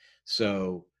 Okay,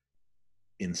 so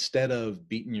instead of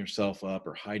beating yourself up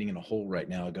or hiding in a hole right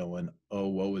now going, oh,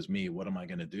 woe is me, what am I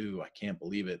going to do, I can't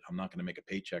believe it, I'm not going to make a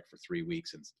paycheck for 3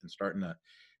 weeks, and starting to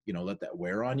let that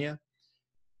wear on you,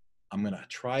 I'm going to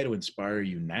try to inspire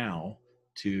you now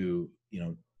to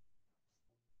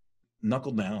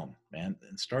knuckle down, man,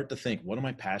 and start to think, what am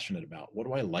I passionate about, what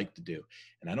do I like to do?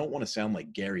 And I don't want to sound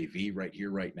like Gary V right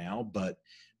here right now, but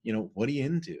what are you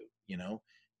into?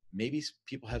 Maybe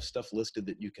people have stuff listed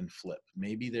that you can flip.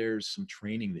 Maybe there's some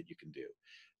training that you can do.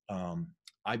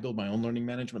 I build my own learning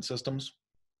management systems,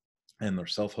 and they're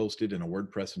self-hosted in a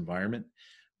WordPress environment.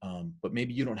 But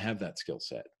maybe you don't have that skill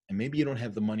set, and maybe you don't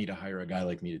have the money to hire a guy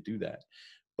like me to do that.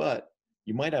 But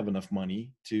you might have enough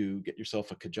money to get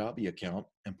yourself a Kajabi account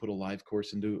and put a live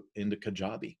course into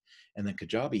Kajabi. And then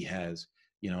Kajabi has,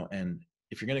 and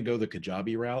if you're going to go the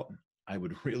Kajabi route, I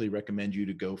would really recommend you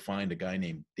to go find a guy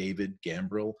named David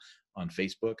Gambrill on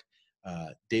Facebook.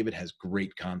 David has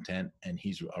great content, and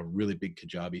he's a really big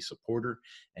Kajabi supporter,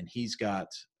 and he's got,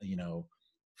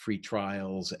 free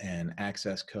trials and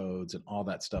access codes and all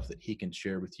that stuff that he can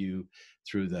share with you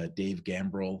through the Dave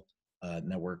Gambrill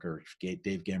network, or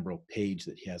Dave Gambrill page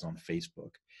that he has on Facebook.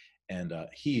 And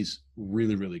he's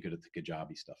really, really good at the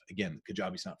Kajabi stuff. Again,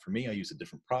 Kajabi's not for me. I use a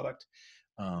different product.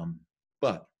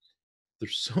 But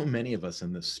there's so many of us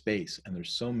in this space, and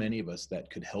there's so many of us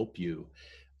that could help you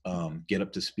get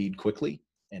up to speed quickly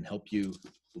and help you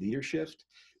leadership,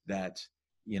 that,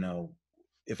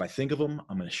 if I think of them,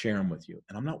 I'm going to share them with you.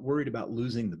 And I'm not worried about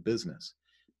losing the business,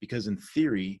 because in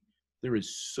theory, there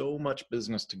is so much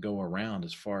business to go around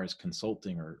as far as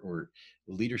consulting or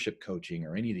leadership coaching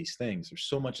or any of these things. There's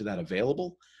so much of that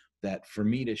available that for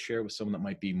me to share with someone that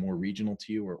might be more regional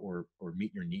to you or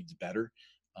meet your needs better,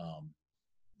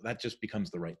 that just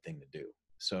becomes the right thing to do.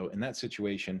 So in that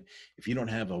situation, if you don't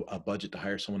have a budget to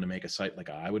hire someone to make a site like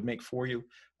I would make for you,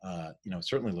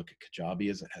 certainly look at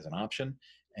Kajabi as an option,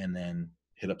 and then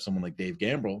hit up someone like Dave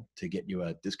Gambrill to get you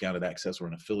a discounted access or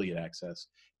an affiliate access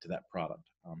to that product.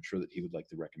 I'm sure that he would like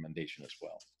the recommendation as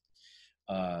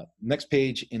well. Next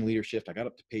page in leadership, I got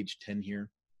up to page 10 here,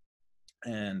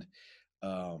 and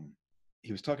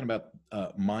he was talking about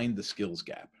mind the skills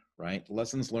gap, right?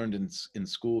 Lessons learned in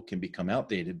school can become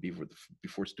outdated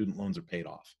before student loans are paid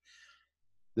off.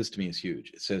 This to me is huge.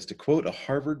 It says, to quote a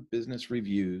Harvard Business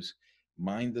Review's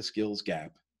Mind the Skills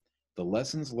Gap, the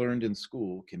lessons learned in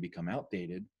school can become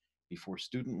outdated before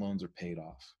student loans are paid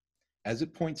off. As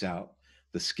it points out,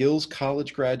 the skills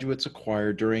college graduates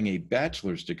acquire during a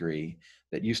bachelor's degree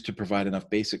that used to provide enough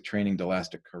basic training to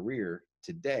last a career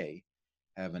today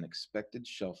have an expected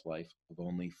shelf life of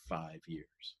only 5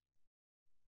 years.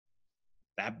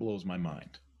 That blows my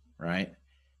mind, right?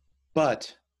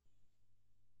 But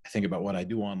I think about what I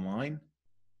do online.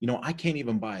 I can't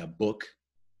even buy a book.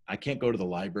 I can't go to the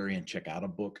library and check out a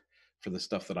book for the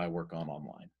stuff that I work on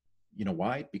online. You know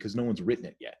why? Because no one's written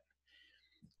it yet.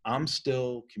 I'm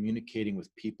still communicating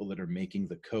with people that are making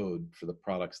the code for the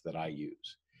products that I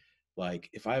use. Like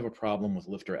if I have a problem with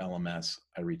Lifter LMS,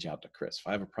 I reach out to Chris. If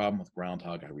I have a problem with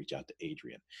Groundhog, I reach out to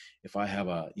Adrian. If I have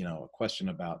a question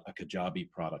about a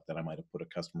Kajabi product that I might have put a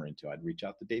customer into, I'd reach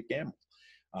out to Dave Gamble.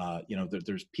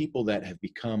 There's people that have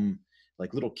become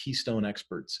like little keystone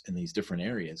experts in these different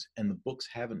areas, and the books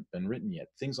haven't been written yet.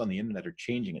 Things on the internet are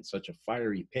changing at such a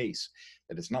fiery pace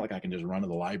that it's not like I can just run to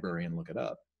the library and look it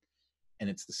up. And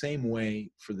it's the same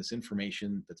way for this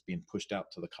information that's being pushed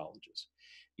out to the colleges.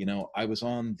 I was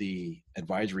on the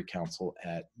advisory council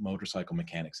at Motorcycle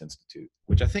Mechanics Institute,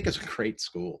 which I think is a great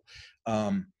school.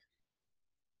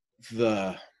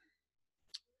 The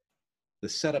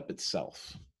setup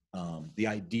itself, the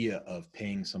idea of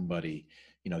paying somebody,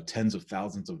 tens of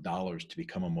thousands of dollars to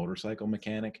become a motorcycle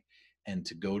mechanic and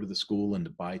to go to the school and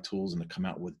to buy tools and to come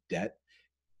out with debt,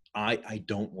 I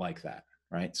don't like that,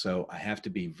 right? So I have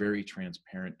to be very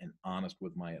transparent and honest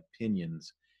with my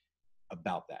opinions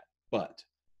about that. But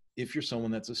if you're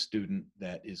someone that's a student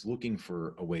that is looking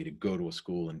for a way to go to a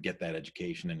school and get that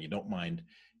education, and you don't mind,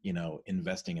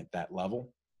 investing at that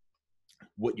level,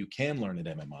 what you can learn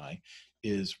at MMI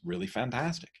is really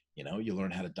fantastic. You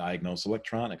learn how to diagnose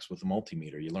electronics with a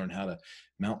multimeter. You learn how to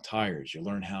mount tires. You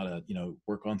learn how to,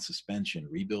 work on suspension,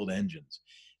 rebuild engines.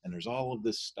 And there's all of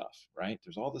this stuff, right?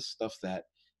 There's all this stuff that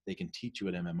they can teach you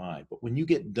at MMI. But when you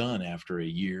get done after a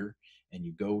year and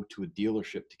you go to a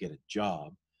dealership to get a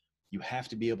job, you have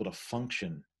to be able to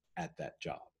function at that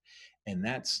job. And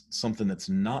that's something that's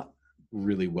not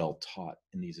really well taught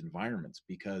in these environments,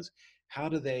 because how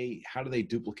do they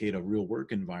duplicate a real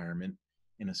work environment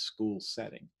in a school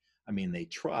setting? I mean, they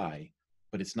try,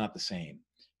 but it's not the same.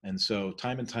 And so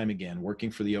time and time again, working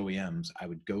for the OEMs, I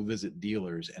would go visit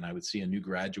dealers and I would see a new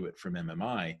graduate from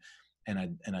MMI, and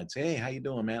I'd say, "Hey, how you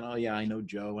doing, man? Oh yeah, I know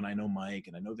Joe and I know Mike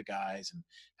and I know the guys, and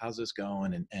how's this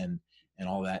going?" And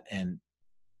all that. And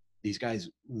these guys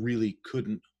really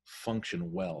couldn't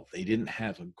function well. They didn't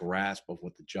have a grasp of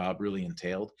what the job really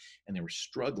entailed, and they were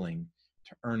struggling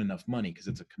to earn enough money, because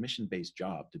it's a commission-based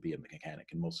job to be a mechanic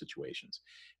in most situations.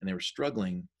 And they were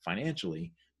struggling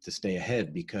financially to stay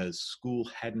ahead because school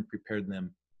hadn't prepared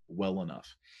them well enough.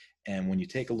 And when you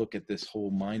take a look at this whole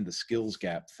mind the skills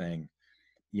gap thing,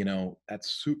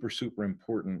 that's super, super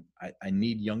important. I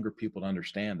need younger people to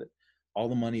understand it. All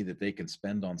the money that they can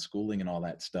spend on schooling and all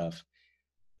that stuff,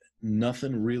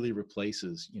 nothing really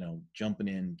replaces, jumping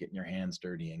in, getting your hands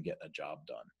dirty and getting a job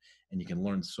done. And you can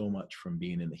learn so much from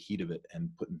being in the heat of it and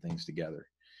putting things together.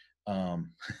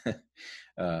 Um,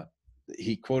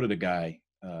 he quoted a guy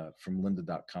from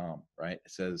lynda.com, right?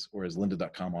 It says, or as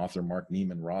lynda.com author Mark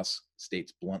Neiman Ross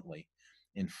states bluntly,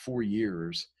 in 4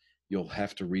 years, you'll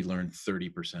have to relearn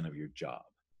 30% of your job.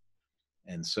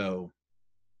 And so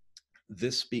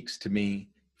this speaks to me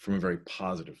from a very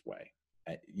positive way.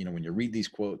 When you read these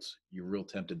quotes, you're real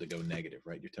tempted to go negative,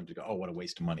 right? You're tempted to go, "Oh, what a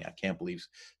waste of money. I can't believe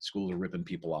schools are ripping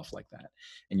people off like that."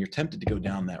 And you're tempted to go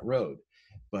down that road.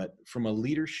 But from a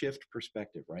leadership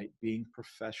perspective, right? Being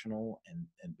professional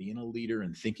and being a leader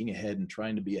and thinking ahead and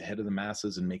trying to be ahead of the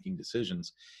masses and making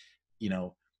decisions,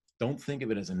 don't think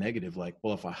of it as a negative, like,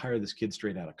 well, if I hire this kid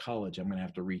straight out of college, I'm going to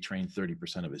have to retrain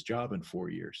 30% of his job in 4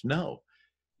 years. No,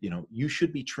 you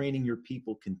should be training your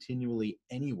people continually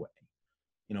anyway.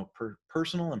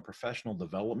 Personal and professional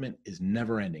development is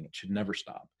never ending. It should never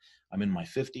stop. I'm in my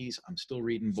 50s. I'm still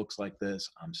reading books like this.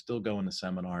 I'm still going to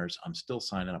seminars. I'm still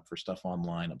signing up for stuff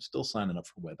online. I'm still signing up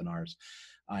for webinars.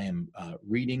 I am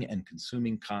reading and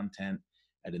consuming content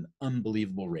at an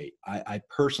unbelievable rate. I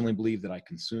personally believe that I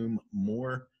consume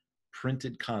more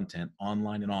printed content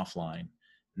online and offline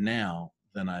now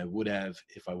than I would have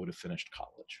if I would have finished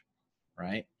college,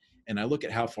 right? And I look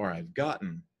at how far I've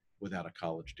gotten without a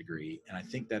college degree. And I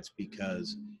think that's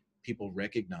because people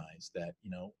recognize that,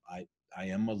 I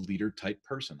am a leader type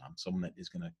person. I'm someone that is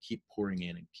going to keep pouring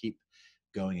in and keep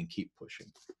going and keep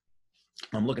pushing.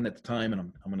 I'm looking at the time, and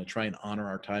I'm going to try and honor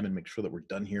our time and make sure that we're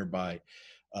done here by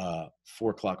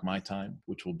 4 o'clock my time,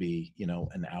 which will be,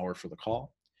 an hour for the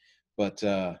call. But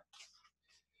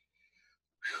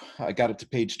I got it to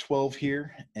page 12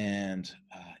 here, and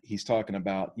he's talking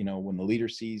about, when a leader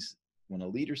sees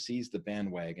the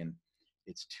bandwagon,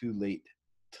 it's too late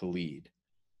to lead.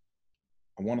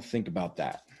 I want to think about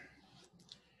that.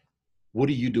 What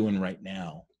are you doing right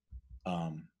now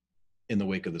in the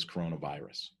wake of this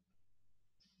coronavirus?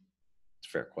 It's a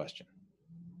fair question.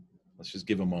 Let's just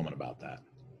give a moment about that.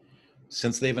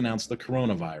 Since they've announced the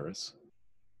coronavirus,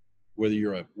 whether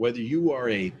you are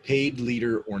a paid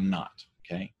leader or not,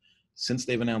 okay? Since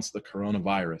they've announced the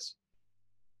coronavirus,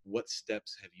 what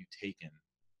steps have you taken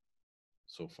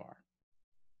so far?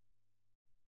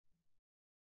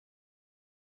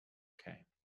 Okay.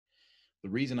 The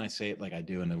reason I say it like I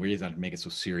do, and the reason I make it so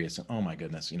serious, and oh my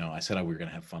goodness, I said we were going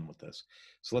to have fun with this.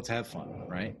 So let's have fun,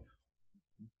 right?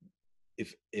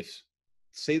 If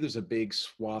say there's a big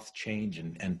swath change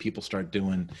and people start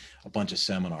doing a bunch of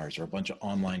seminars or a bunch of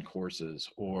online courses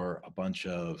or a bunch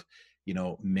of,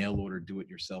 mail order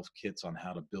do-it-yourself kits on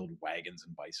how to build wagons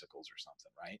and bicycles or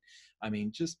something, right? I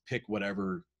mean, just pick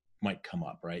whatever might come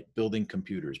up, right? Building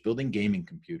computers, building gaming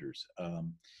computers,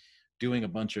 doing a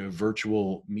bunch of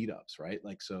virtual meetups, right?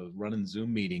 Like, so running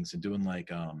Zoom meetings and doing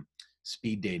like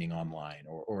speed dating online,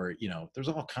 or there's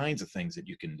all kinds of things that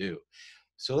you can do.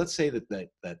 So let's say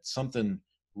that something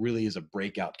really is a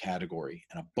breakout category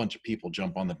and a bunch of people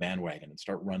jump on the bandwagon and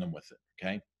start running with it,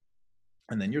 okay?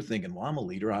 And then you're thinking, well, I'm a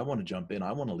leader. I want to jump in.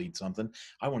 I want to lead something.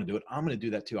 I want to do it. I'm going to do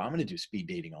that too. I'm going to do speed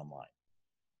dating online.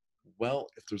 Well,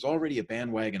 if there's already a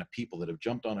bandwagon of people that have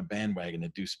jumped on a bandwagon to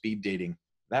do speed dating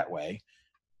that way,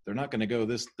 they're not going to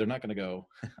go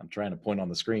I'm trying to point on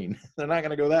the screen. They're not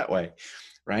going to go that way,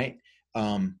 right?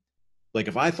 Like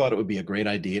if I thought it would be a great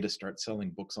idea to start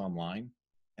selling books online,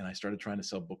 and I started trying to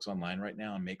sell books online right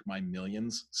now and make my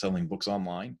millions selling books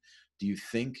online, do you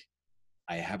think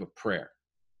I have a prayer?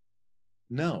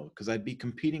 No, because I'd be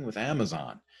competing with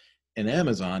Amazon. And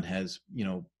Amazon has,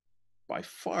 by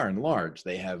far and large,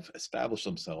 they have established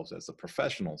themselves as the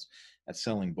professionals at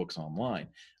selling books online.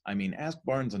 I mean, ask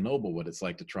Barnes and Noble what it's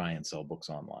like to try and sell books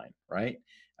online, right?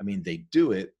 I mean, they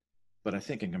do it, but I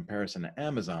think in comparison to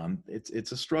Amazon,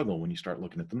 it's a struggle when you start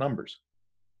looking at the numbers.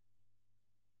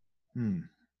 You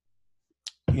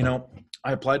know,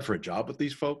 I applied for a job with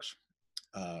these folks,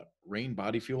 Rain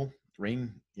Body Fuel,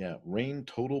 Rain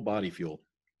Total Body Fuel.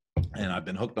 And I've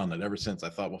been hooked on it ever since. I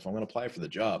thought, well, if I'm going to apply for the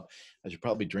job, I should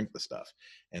probably drink the stuff.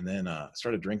 And then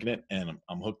started drinking it, and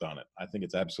I'm hooked on it. I think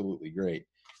it's absolutely great.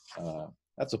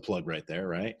 That's a plug right there,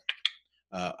 right?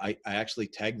 I actually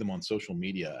tagged them on social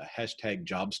media, hashtag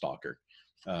job stalker,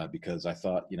 because I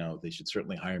thought, you know, they should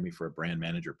certainly hire me for a brand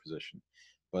manager position.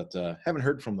 But haven't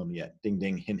heard from them yet. Ding,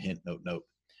 ding, hint, hint, note, note.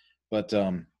 But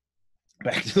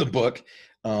back to the book.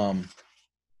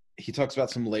 He talks about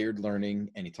some layered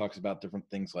learning, and he talks about different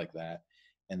things like that.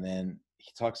 And then he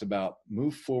talks about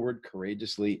move forward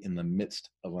courageously in the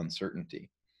midst of uncertainty.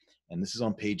 And this is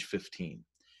on page 15.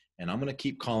 And I'm going to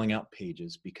keep calling out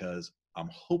pages because I'm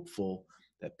hopeful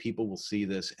that people will see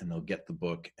this and they'll get the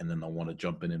book, and then they'll want to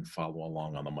jump in and follow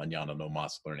along on the Mañana No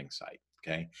Mas learning site.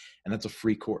 Okay. And that's a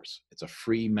free course. It's a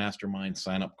free mastermind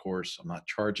sign up course. I'm not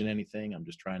charging anything. I'm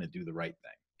just trying to do the right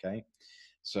thing. Okay.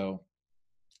 So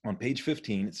on page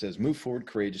 15, it says, move forward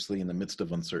courageously in the midst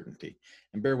of uncertainty.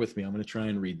 And bear with me, I'm going to try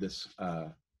and read this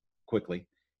quickly. It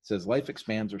says, life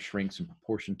expands or shrinks in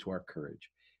proportion to our courage.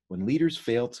 When leaders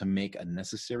fail to make a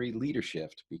necessary leader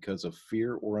shift because of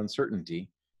fear or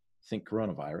uncertainty, think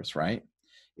coronavirus, right?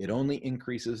 It only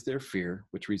increases their fear,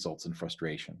 which results in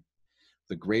frustration.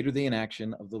 The greater the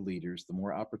inaction of the leaders, the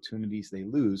more opportunities they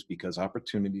lose, because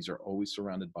opportunities are always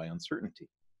surrounded by uncertainty.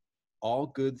 All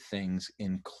good things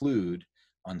include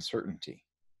uncertainty,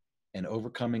 and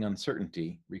overcoming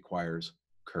uncertainty requires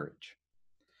courage.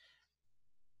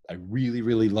 I really,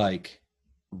 really like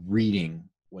reading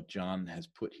what John has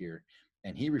put here,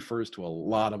 and he refers to a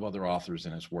lot of other authors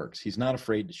in his works. He's not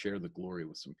afraid to share the glory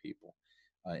with some people.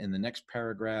 In the next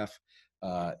paragraph,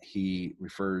 he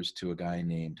refers to a guy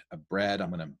named Brad. I'm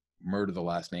going to murder the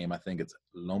last name. I think it's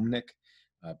Lomnick.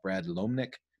 Brad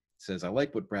Lomnick says, I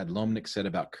like what Brad Lomnick said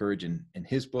about courage in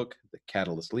his book, The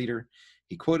Catalyst Leader.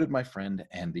 He quoted my friend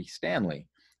Andy Stanley,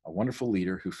 a wonderful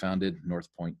leader who founded North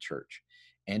Point Church.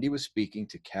 Andy was speaking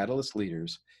to catalyst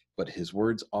leaders, but his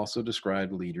words also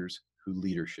described leaders who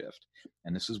leadership.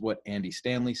 And this is what Andy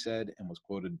Stanley said and was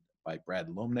quoted by Brad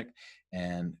Lomnick,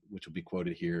 and which will be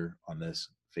quoted here on this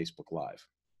Facebook Live.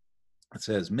 It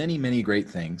says, many, many great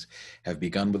things have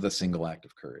begun with a single act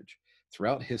of courage.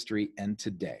 Throughout history and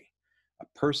today,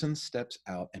 a person steps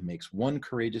out and makes one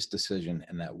courageous decision,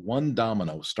 and that one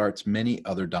domino starts many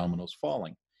other dominoes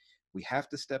falling. We have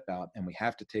to step out, and we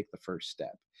have to take the first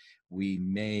step. We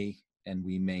may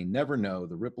never know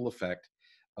the ripple effect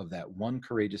of that one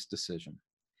courageous decision.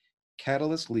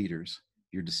 Catalyst leaders,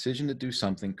 your decision to do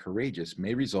something courageous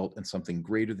may result in something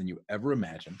greater than you ever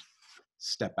imagined.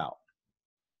 Step out.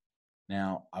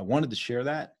 Now, I wanted to share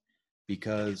that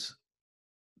because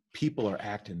people are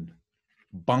acting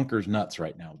bonkers nuts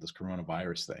right now with this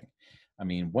coronavirus thing. I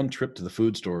mean, one trip to the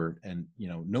food store and, you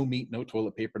know, no meat, no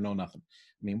toilet paper, no nothing.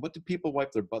 I mean, what did people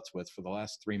wipe their butts with for the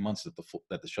last 3 months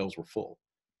that the shelves were full?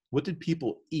 What did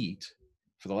people eat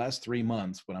for the last 3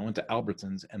 months when I went to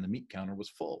Albertsons and the meat counter was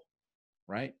full,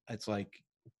 right? It's like,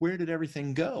 where did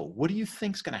everything go? What do you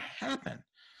think's going to happen?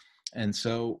 And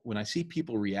so when I see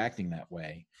people reacting that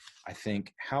way, I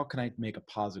think, how can I make a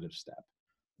positive step?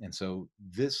 And so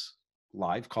this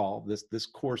live call, this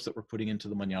course that we're putting into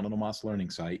the Mañana No Mas learning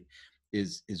site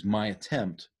is my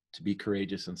attempt to be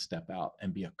courageous and step out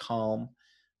and be a calm,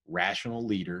 rational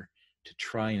leader to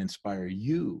try and inspire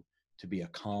you to be a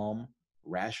calm,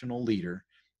 rational leader.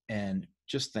 And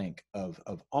just think of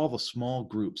all the small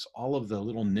groups, all of the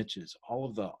little niches, all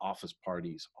of the office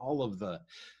parties, all of the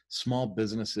small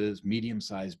businesses,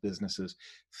 medium-sized businesses.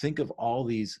 Think of all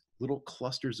these little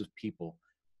clusters of people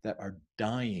that are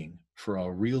dying for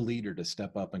a real leader to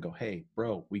step up and go, hey,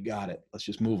 bro, we got it. Let's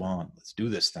just move on. Let's do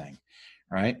this thing,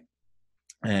 right?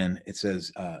 And it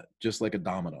says, just like a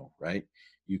domino, right?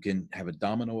 You can have a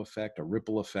domino effect, a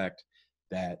ripple effect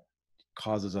that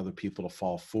causes other people to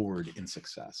fall forward in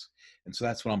success. And so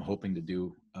that's what I'm hoping to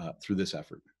do through this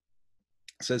effort.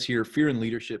 It says here, fear in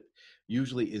leadership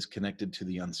usually is connected to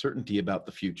the uncertainty about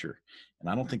the future. And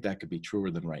I don't think that could be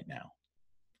truer than right now.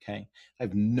 Okay. I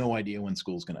have no idea when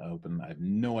school's going to open. I have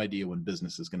no idea when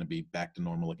business is going to be back to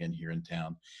normal again here in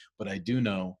town. But I do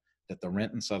know that the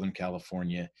rent in Southern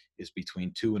California is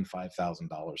between $2,000 and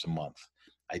 $5,000 a month.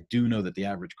 I do know that the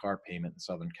average car payment in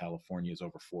Southern California is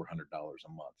over $400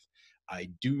 a month. I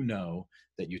do know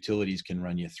that utilities can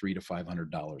run you $300 to $500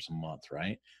 a month,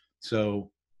 right?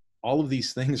 So all of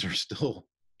these things are still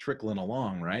trickling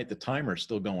along, right? The timer's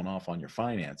still going off on your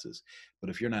finances. But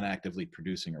if you're not actively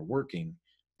producing or working,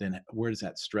 then where does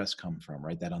that stress come from,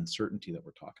 right? That uncertainty that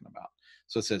we're talking about.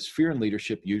 So it says fear in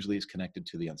leadership usually is connected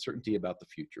to the uncertainty about the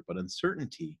future, but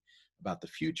uncertainty about the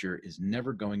future is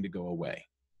never going to go away.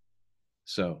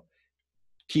 So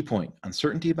key point,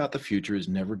 uncertainty about the future is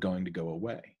never going to go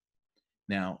away.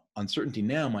 Now, uncertainty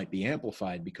now might be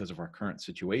amplified because of our current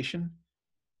situation,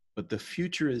 but the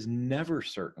future is never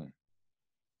certain.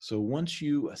 So once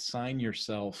you assign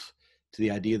yourself to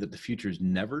the idea that the future is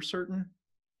never certain,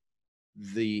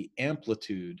 the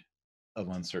amplitude of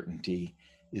uncertainty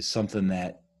is something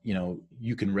that, you know,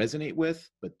 you can resonate with,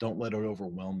 but don't let it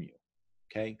overwhelm you.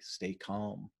 Okay? Stay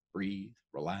calm, breathe,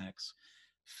 relax,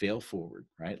 fail forward,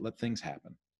 right? Let things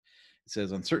happen. It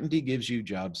says uncertainty gives you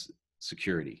job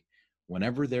security.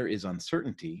 Whenever there is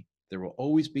uncertainty, there will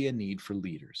always be a need for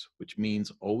leaders, which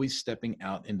means always stepping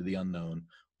out into the unknown,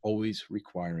 always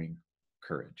requiring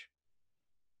courage.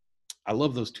 I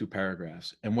love those two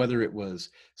paragraphs. And whether it was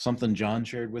something John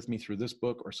shared with me through this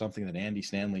book or something that Andy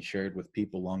Stanley shared with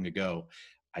people long ago,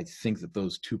 I think that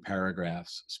those two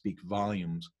paragraphs speak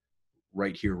volumes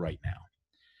right here, right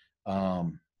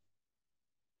now.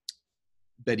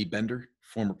 Betty Bender,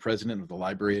 former president of the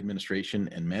Library Administration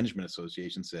and Management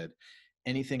Association, said,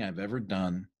 anything I've ever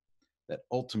done that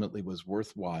ultimately was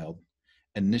worthwhile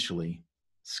initially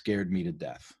scared me to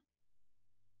death.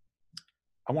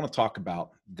 I want to talk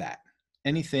about that.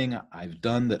 Anything I've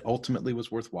done that ultimately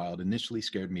was worthwhile initially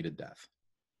scared me to death.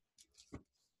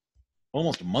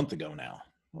 Almost a month ago now.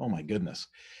 Oh my goodness.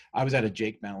 I was at a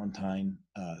Jake Ballantyne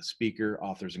speaker,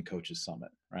 authors and coaches summit,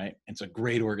 right? It's a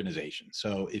great organization.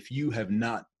 So if you have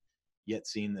not yet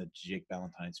seen the Jake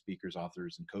Ballantyne speakers,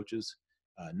 authors and coaches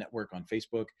network on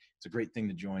Facebook, it's a great thing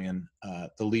to join.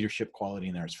 The leadership quality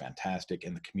in there is fantastic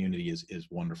and the community is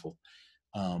wonderful.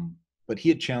 But he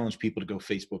had challenged people to go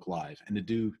Facebook Live and to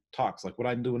do talks like what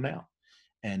I'm doing now.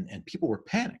 And people were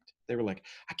panicked. They were like,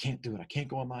 I can't do it. I can't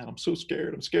go online. I'm so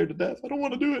scared. I'm scared to death. I don't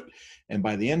want to do it. And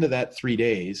by the end of that 3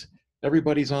 days,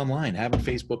 everybody's online having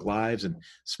Facebook Lives and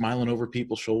smiling over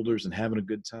people's shoulders and having a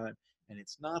good time. And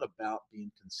it's not about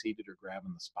being conceited or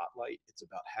grabbing the spotlight. It's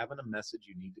about having a message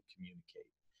you need to communicate.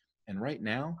 And right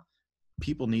now,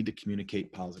 people need to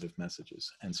communicate positive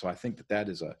messages. And so I think that that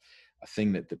is a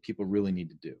thing that people really need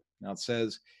to do. Now it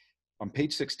says on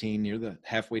page 16, near the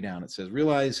halfway down, it says,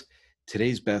 realize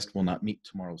today's best will not meet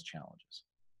tomorrow's challenges.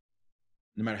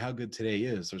 No matter how good today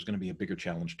is, there's going to be a bigger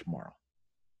challenge tomorrow.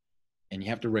 And you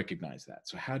have to recognize that.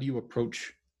 So how do you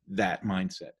approach that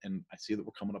mindset? And I see that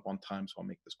we're coming up on time, so I'll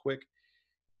make this quick.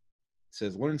 It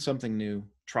says, learn something new,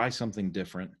 try something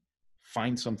different,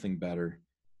 find something better,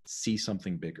 see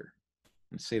something bigger.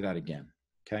 And say that again,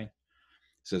 okay? It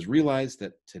says, realize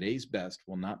that today's best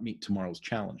will not meet tomorrow's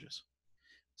challenges.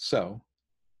 So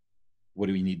what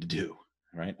do we need to do,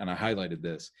 right? And I highlighted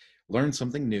this. Learn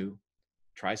something new,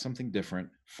 try something different,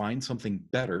 find something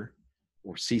better,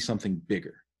 or see something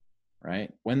bigger,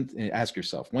 right? Ask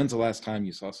yourself, when's the last time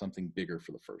you saw something bigger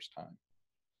for the first time?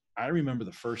 I remember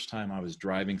the first time I was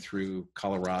driving through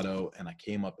Colorado and I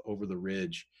came up over the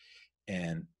ridge,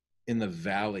 and in the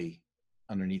valley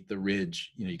underneath the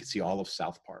ridge, you could see all of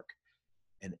South Park.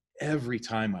 And every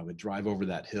time I would drive over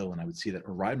that hill and I would see that,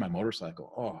 or ride my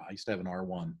motorcycle. Oh, I used to have an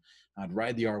R1. I'd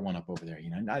ride the R1 up over there,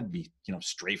 and I'd be,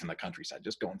 strafing the countryside,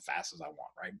 just going fast as I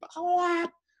want, right?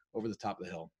 Over the top of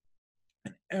the hill.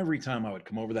 And every time I would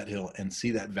come over that hill and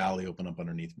see that valley open up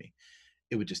underneath me,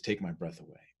 it would just take my breath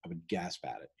away. I would gasp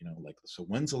at it, so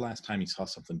when's the last time you saw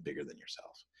something bigger than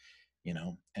yourself?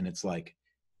 And it's like,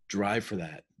 drive for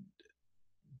that,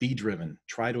 be driven,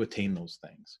 try to attain those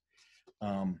things.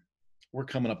 We're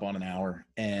coming up on an hour,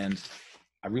 and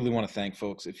I really want to thank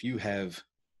folks. If you have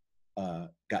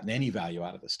gotten any value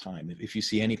out of this time, if you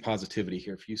see any positivity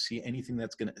here, if you see anything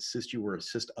that's going to assist you or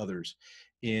assist others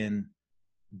in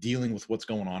dealing with what's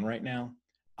going on right now,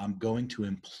 I'm going to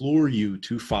implore you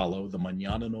to follow the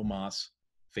Mañana No Más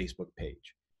Facebook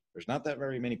page. There's not that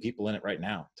very many people in it right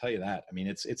now, I'll tell you that. I mean,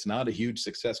 it's not a huge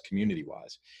success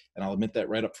community-wise, and I'll admit that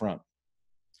right up front.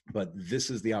 But this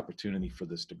is the opportunity for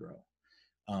this to grow.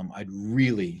 I'd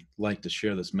really like to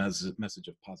share this message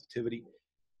of positivity.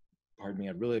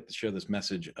 I'd really like to share this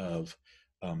message of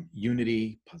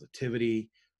unity, positivity,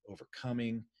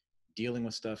 overcoming, dealing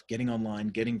with stuff, getting online,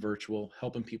 getting virtual,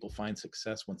 helping people find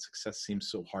success when success seems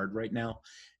so hard right now.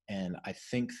 And I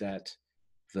think that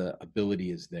the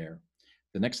ability is there.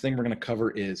 The next thing we're going to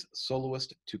cover is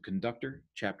Soloist to Conductor,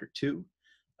 Chapter 2.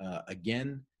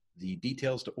 Again, the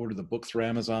details to order the book through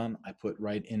Amazon, I put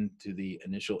right into the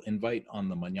initial invite on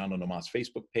the Mañana No Más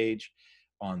Facebook page,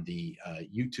 on the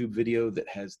YouTube video that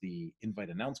has the invite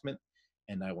announcement,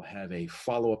 and I will have a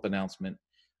follow-up announcement.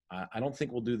 I don't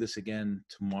think we'll do this again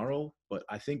tomorrow, but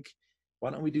I think, why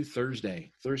don't we do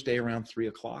Thursday around 3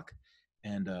 o'clock,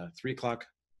 and 3 o'clock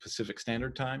Pacific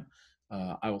Standard Time.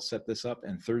 I will set this up,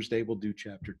 and Thursday we'll do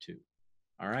Chapter 2.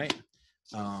 All right.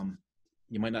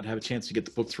 You might not have a chance to get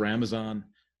the book through Amazon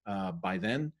by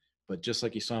then, but just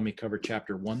like you saw me cover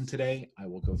Chapter 1 today, I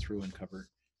will go through and cover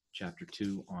Chapter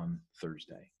 2 on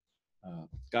Thursday.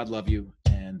 God love you.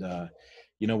 And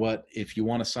you know what? If you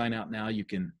want to sign out now, you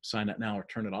can sign out now or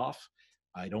turn it off.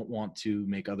 I don't want to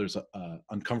make others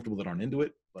uncomfortable that aren't into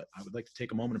it, but I would like to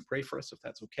take a moment and pray for us, if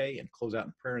that's okay, and close out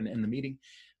in prayer and end the meeting.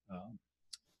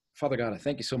 Father God, I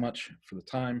thank you so much for the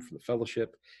time, for the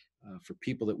fellowship, for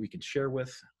people that we can share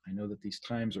with. I know that these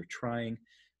times are trying.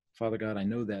 Father God, I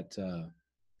know that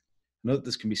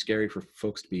this can be scary for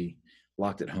folks to be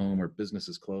locked at home, or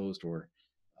businesses closed, or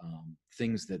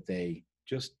things that they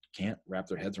just can't wrap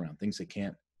their heads around, things they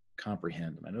can't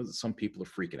comprehend. And I know that some people are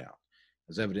freaking out,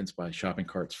 as evidenced by shopping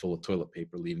carts full of toilet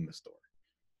paper leaving the store.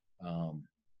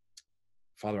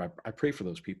 Father, I pray for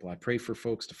those people. I pray for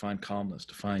folks to find calmness,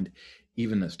 to find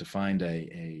evenness, to find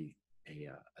a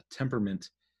temperament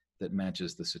that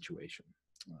matches the situation.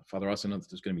 Father, I also know that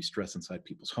there's going to be stress inside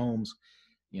people's homes.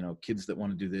 You know, kids that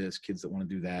want to do this, kids that want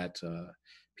to do that,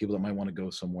 people that might want to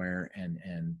go somewhere.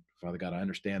 And Father God, I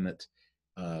understand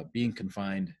that being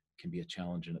confined can be a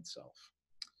challenge in itself.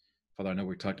 Father, I know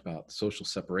we talked about social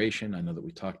separation. I know that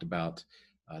we talked about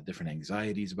different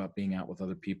anxieties about being out with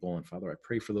other people. And Father, I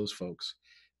pray for those folks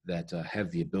that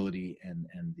have the ability and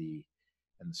the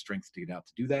strength to get out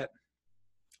to do that.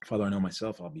 Father, I know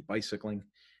myself, I'll be bicycling.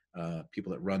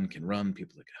 People that run can run.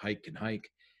 People that can hike.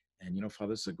 And, you know,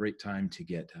 Father, this is a great time to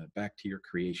get back to your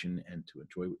creation and to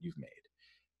enjoy what you've made.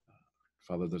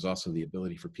 Father, there's also the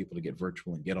ability for people to get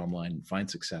virtual and get online and find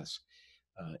success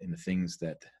in the things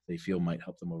that they feel might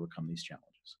help them overcome these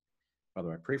challenges.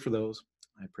 Father, I pray for those.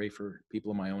 I pray for people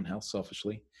in my own health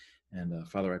selfishly. And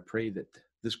Father, I pray that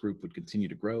this group would continue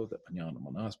to grow, that Mañana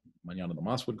No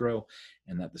Más would grow,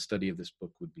 and that the study of this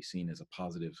book would be seen as a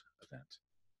positive event.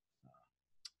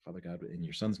 Father God, in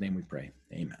your son's name we pray.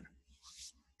 Amen.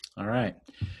 All right.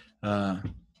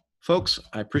 Folks,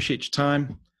 I appreciate your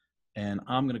time, and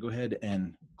I'm going to go ahead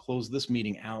and close this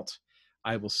meeting out.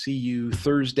 I will see you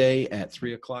Thursday at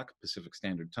 3 o'clock Pacific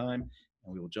Standard Time,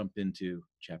 and we will jump into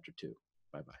Chapter 2.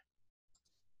 Bye-bye.